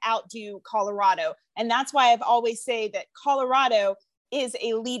had to outdo Colorado. And that's why I've always say that Colorado is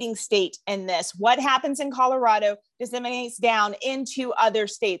a leading state in this. What happens in Colorado disseminates down into other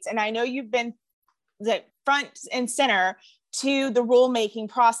states. And I know you've been the front and center to the rulemaking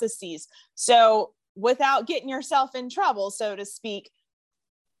processes. So without getting yourself in trouble, so to speak,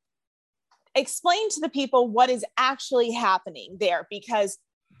 explain to the people what is actually happening there, because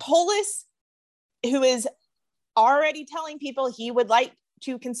Polis, who is already telling people he would like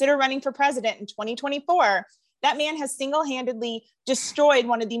to consider running for president in 2024, that man has single-handedly destroyed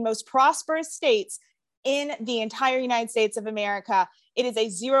one of the most prosperous states in the entire United States of America. It is a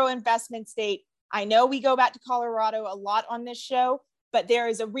zero investment state. I know we go back to Colorado a lot on this show, but there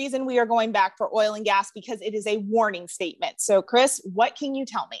is a reason we are going back for oil and gas, because it is a warning statement. So Chris, what can you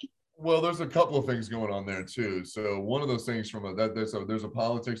tell me? Well, there's a couple of things going on there too. So one of those things there's a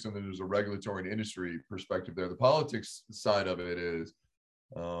politics and then there's a regulatory and industry perspective there. The politics side of it is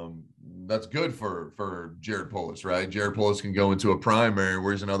that's good for Jared Polis, right? Jared Polis can go into a primary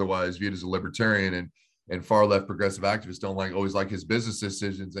where he's otherwise viewed as a libertarian, and far left progressive activists don't always like his business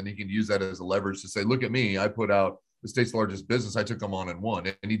decisions, and he can use that as a leverage to say, look at me, I put out the state's largest business, I took them on and won,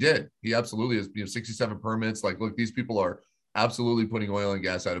 and he did. He absolutely has 67 permits. Like, look, these people are absolutely putting oil and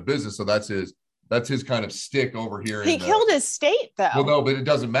gas out of business. So that's his kind of stick over here. He killed his state, though. Well, no, but it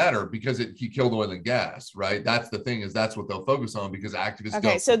doesn't matter because he killed oil and gas, right? That's the thing, is that's what they'll focus on because activists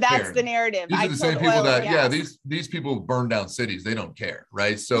don't so that's care. the narrative. These are the same people that, these people burn down cities. They don't care,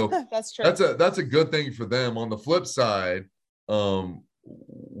 right? So that's true. That's a good thing for them. On the flip side,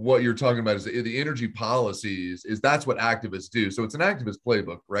 what you're talking about is the energy policies, that's what activists do. So it's an activist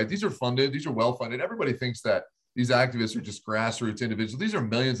playbook, right? These are funded, these are well funded. Everybody thinks that these activists are just grassroots individuals. These are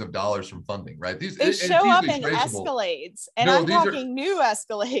millions of dollars from funding, right? They show up in Escalades, and I'm talking new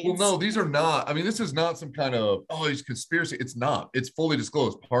Escalades. Well, no, these are not. I mean, this is not some kind of, these conspiracy. It's not. It's fully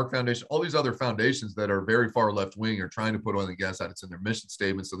disclosed. Park Foundation, all these other foundations that are very far left wing are trying to put oil and gas out. It's in their mission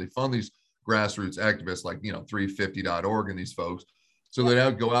statement. So they fund these grassroots activists like, 350.org and these folks. So they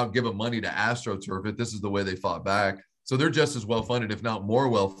now go out and give them money to AstroTurf it. This is the way they fought back. So they're just as well funded, if not more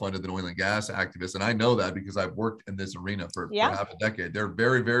well funded than oil and gas activists. And I know that because I've worked in this arena for half a decade. They're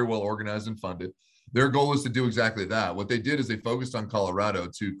very, very well organized and funded. Their goal is to do exactly that. What they did is they focused on Colorado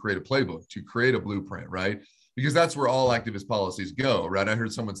to create a playbook, to create a blueprint, right? Because that's where all activist policies go, right? I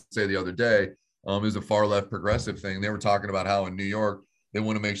heard someone say the other day, it was a far left progressive thing. They were talking about how in New York, they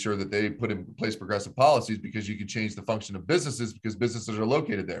want to make sure that they put in place progressive policies because you can change the function of businesses because businesses are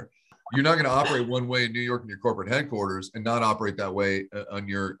located there. You're not going to operate one way in New York in your corporate headquarters and not operate that way on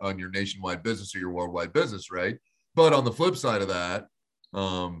your nationwide business or your worldwide business, right? But on the flip side of that,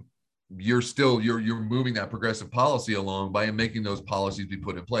 you're moving that progressive policy along by making those policies be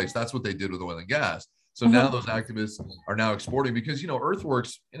put in place. That's what they did with oil and gas. So now those activists are now exporting because,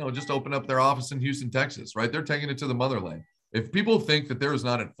 Earthworks, just opened up their office in Houston, Texas, right? They're taking it to the motherland. If people think that there is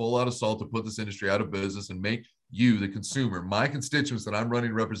not a full out assault to put this industry out of business and make you, the consumer, my constituents that I'm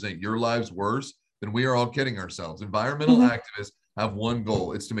running to represent, your lives worse, then we are all kidding ourselves. Environmental activists have one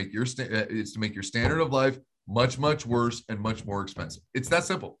goal. It's to make your standard of life much, much worse and much more expensive. It's that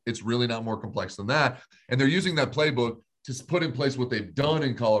simple. It's really not more complex than that. And they're using that playbook to put in place what they've done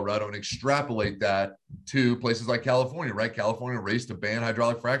in Colorado and extrapolate that to places like California, right? California raced to ban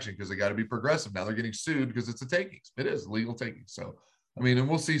hydraulic fracturing because they got to be progressive. Now they're getting sued because it's a takings. It is legal takings. So, and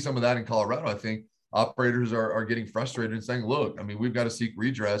we'll see some of that in Colorado. I think operators are getting frustrated and saying, look, we've got to seek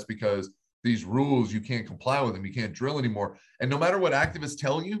redress because these rules, you can't comply with them. You can't drill anymore. And no matter what activists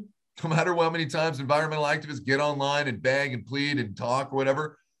tell you, no matter how many times environmental activists get online and beg and plead and talk or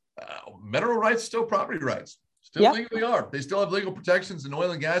whatever, mineral rights still property rights. Still legally are. They still have legal protections, and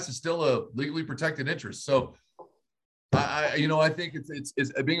oil and gas is still a legally protected interest. So I think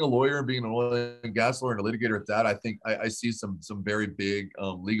it's being a lawyer and being an oil and gas lawyer and a litigator at that, I think I see some very big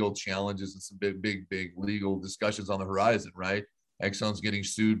legal challenges and some big legal discussions on the horizon, right? Exxon's getting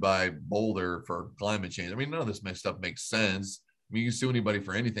sued by Boulder for climate change. None of this stuff makes sense. You can sue anybody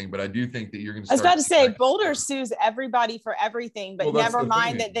for anything, but I do think that you're going to. I was about to say Boulder sues everybody for everything, but never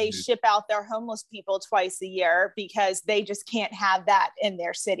mind that they ship out their homeless people twice a year because they just can't have that in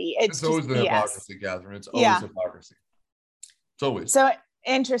their city. It's always the hypocrisy, Catherine. It's always hypocrisy. It's always. So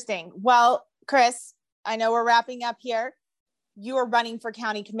interesting. Well, Chris, I know we're wrapping up here. You are running for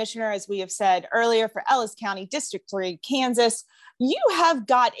county commissioner, as we have said earlier, for Ellis County, District 3, Kansas. You have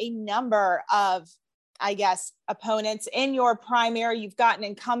got a number of, opponents in your primary. You've got an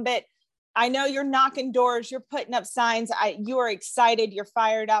incumbent. I know you're knocking doors, you're putting up signs. You are excited, you're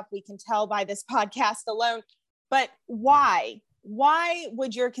fired up. We can tell by this podcast alone. But why? Why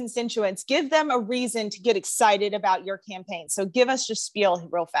would your constituents give them a reason to get excited about your campaign? So give us your spiel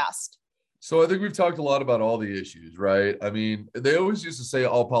real fast. So I think we've talked a lot about all the issues, right? They always used to say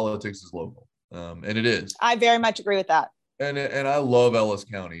all politics is local, and it is. I very much agree with that. And I love Ellis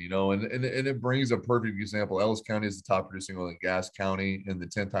County, and it brings a perfect example. Ellis County is the top producing oil and gas county and the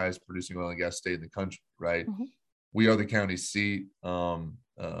 10th highest producing oil and gas state in the country, right? Mm-hmm. We are the county seat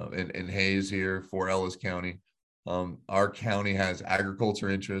in Hayes here for Ellis County. Our county has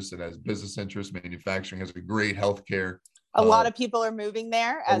agriculture interests, it has business interests, manufacturing, has a great healthcare. A lot of people are moving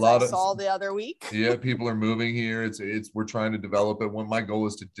there, as I saw the other week. Yeah, people are moving here. We're trying to develop it. My goal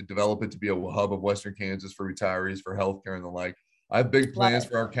is to develop it to be a hub of Western Kansas for retirees, for healthcare and the like. I have big plans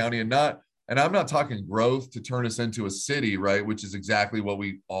for our county, and I'm not talking growth to turn us into a city, right? Which is exactly what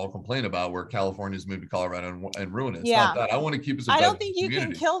we all complain about, where California's moved to Colorado and ruin it. It's not that. I want to keep us. I don't think you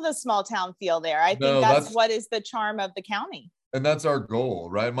can kill the small town feel there. I think that's what is the charm of the county. And that's our goal,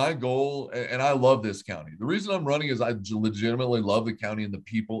 right? My goal, and I love this county. The reason I'm running is I legitimately love the county and the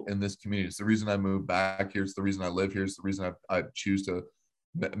people in this community. It's the reason I moved back here. It's the reason I live here. It's the reason I choose to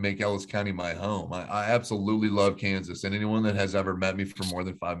make Ellis County my home. I absolutely love Kansas. And anyone that has ever met me for more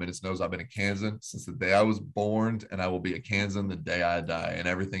than 5 minutes knows I've been a Kansan since the day I was born, and I will be a Kansan the day I die, and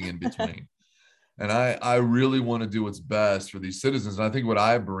everything in between. And I really want to do what's best for these citizens. And I think what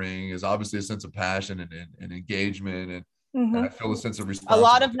I bring is obviously a sense of passion and engagement, and mm-hmm. and I feel a sense of responsibility. A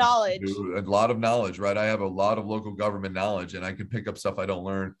lot of knowledge, right? I have a lot of local government knowledge, and I can pick up stuff I don't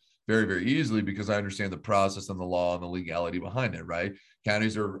learn very, very easily because I understand the process and the law and the legality behind it, right?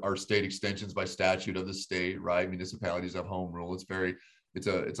 Counties are state extensions by statute of the state, right? Municipalities have home rule. It's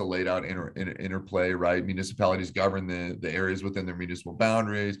a laid out interplay, right? Municipalities govern the areas within their municipal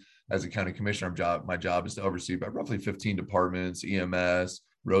boundaries. As a county commissioner, my job is to oversee about roughly 15 departments, EMS,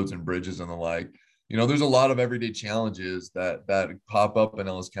 roads and bridges, and the like. There's a lot of everyday challenges that pop up in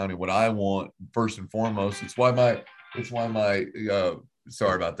Ellis County. What I want first and foremost, it's why my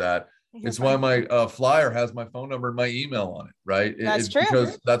sorry about that. It's why my flyer has my phone number and my email on it, right? That's true.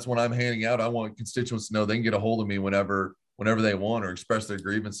 Because that's when I'm handing out. I want constituents to know they can get a hold of me whenever they want, or express their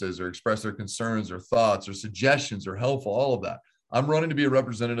grievances, or express their concerns or thoughts or suggestions, or helpful, all of that. I'm running to be a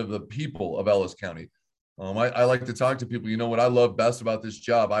representative of the people of Ellis County. I like to talk to people. What I love best about this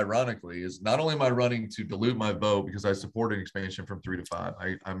job, ironically, is not only am I running to dilute my vote because I support an expansion from 3 to 5.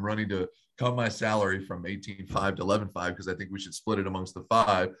 I'm running to cut my salary from 18.5 to 11.5 because I think we should split it amongst the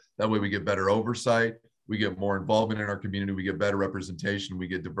 5. That way we get better oversight. We get more involvement in our community. We get better representation. We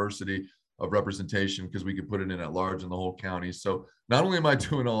get diversity of representation because we can put it in at large in the whole county. So not only am I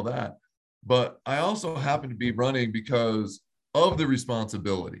doing all that, but I also happen to be running because of the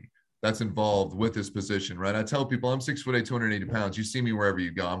responsibility that's involved with this position, right? I tell people I'm 6'8", 280 pounds. You see me wherever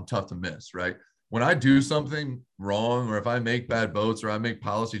you go. I'm tough to miss, right? When I do something wrong, or if I make bad votes, or I make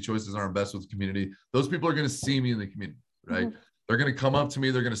policy choices that aren't best with the community, those people are going to see me in the community, right? Mm-hmm. They're going to come up to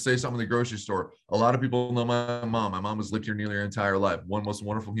me. They're going to say something in the grocery store. A lot of people know my mom. My mom has lived here nearly her entire life. One of the most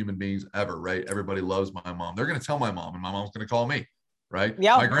wonderful human beings ever, right? Everybody loves my mom. They're going to tell my mom, and my mom's going to call me, right?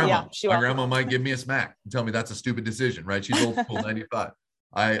 Yeah, my grandma might give me a smack and tell me that's a stupid decision, right? She's old school, 95.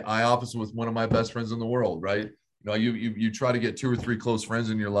 I office with one of my best friends in the world, right? You try to get 2 or 3 close friends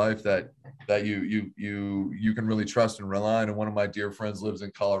in your life that you can really trust and rely on. And one of my dear friends lives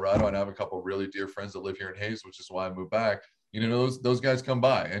in Colorado, and I have a couple of really dear friends that live here in Hayes, which is why I moved back. Those guys come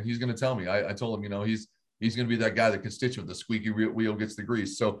by, and he's going to tell me. I told him, he's going to be that guy, the constituent, the squeaky wheel gets the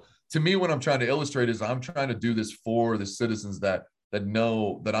grease. So to me, what I'm trying to illustrate is I'm trying to do this for the citizens that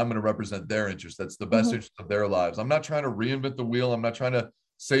know that I'm going to represent their interests. That's the best interest of their lives. I'm not trying to reinvent the wheel. I'm not trying to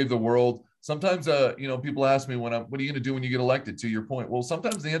save the world. Sometimes, people ask me what are you going to do when you get elected, to your point? Well,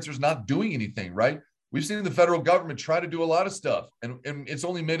 sometimes the answer is not doing anything, right? We've seen the federal government try to do a lot of stuff, and it's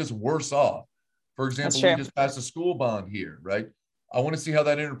only made us worse off. For example, we just passed a school bond here, right? I want to see how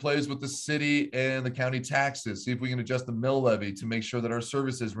that interplays with the city and the county taxes, see if we can adjust the mill levy to make sure that our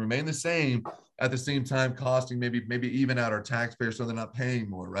services remain the same, at the same time costing maybe even out our taxpayers so they're not paying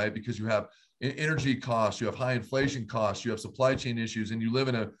more, right? Because you have energy costs, you have high inflation costs, you have supply chain issues, and you live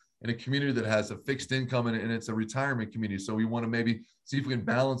in a community that has a fixed income, and it's a retirement community. So we want to maybe see if we can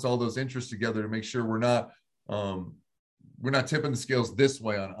balance all those interests together to make sure we're not tipping the scales this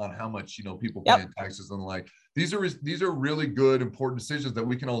way on how much people pay in taxes and the like. These are really good, important decisions that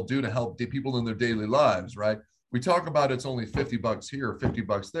we can all do to help the people in their daily lives, right? We talk about it's only $50 here or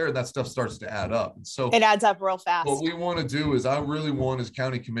 $50 there, and that stuff starts to add up. And so it adds up real fast. What we want to do is, I really want, as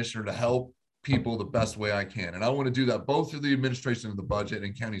county commissioner, to help people the best way I can. And I want to do that both through the administration of the budget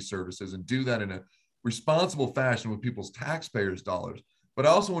and county services, and do that in a responsible fashion with people's taxpayers' dollars. But I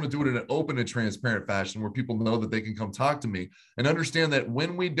also want to do it in an open and transparent fashion where people know that they can come talk to me and understand that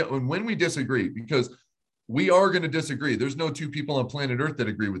when we disagree, because we are going to disagree. There's no 2 people on planet Earth that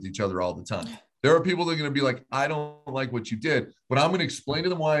agree with each other all the time. There are people that are going to be like, I don't like what you did, but I'm going to explain to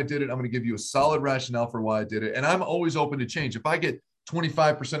them why I did it. I'm going to give you a solid rationale for why I did it. And I'm always open to change. If I get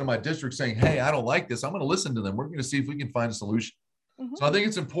 25% of my district saying, hey, I don't like this, I'm going to listen to them. We're going to see if we can find a solution. So I think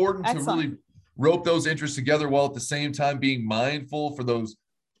it's important to really rope those interests together, while at the same time being mindful for those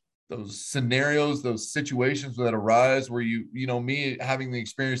scenarios, those situations that arise where me having the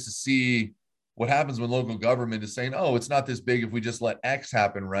experience to see what happens when local government is saying, oh, it's not this big if we just let X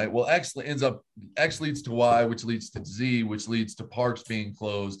happen, right? Well, X leads to Y, which leads to Z, which leads to parks being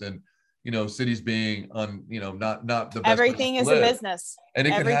closed, and cities being not the best. Everything is a business, and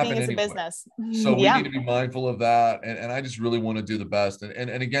it everything can happen is anyway. a business. So we need to be mindful of that, and I just really want to do the best. And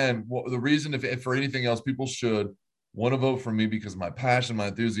again, the reason, if for anything else, people should want to vote for me, because my passion, my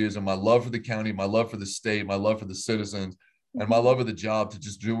enthusiasm, my love for the county, my love for the state, my love for the citizens, and my love of the job, to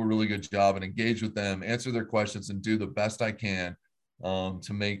just do a really good job and engage with them, answer their questions, and do the best I can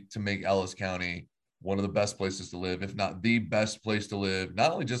to make Ellis County one of the best places to live, if not the best place to live,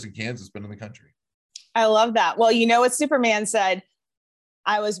 not only just in Kansas, but in the country. I love that. Well, you know what Superman said?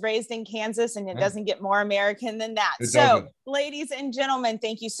 I was raised in Kansas, and it doesn't get more American than that. So, ladies and gentlemen,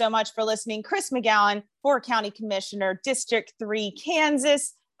 thank you so much for listening. Chris McGowne, 4 County Commissioner, District 3,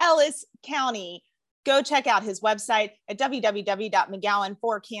 Kansas, Ellis County. Go check out his website at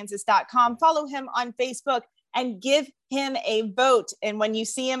www.mcgowan4kansas.com. Follow him on Facebook and give him a vote. And when you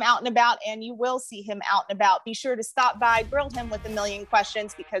see him out and about, and you will see him out and about, be sure to stop by, grill him with a million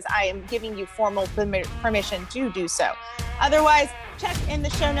questions, because I am giving you formal permission to do so. Otherwise, check in the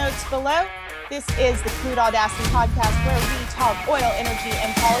show notes below. This is the Crude Audacity Podcast, where we talk oil, energy,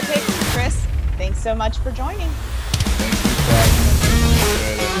 and politics. Chris, thanks so much for joining. Thank you, Pat.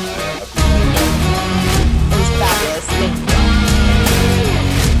 It was fabulous. Thank you.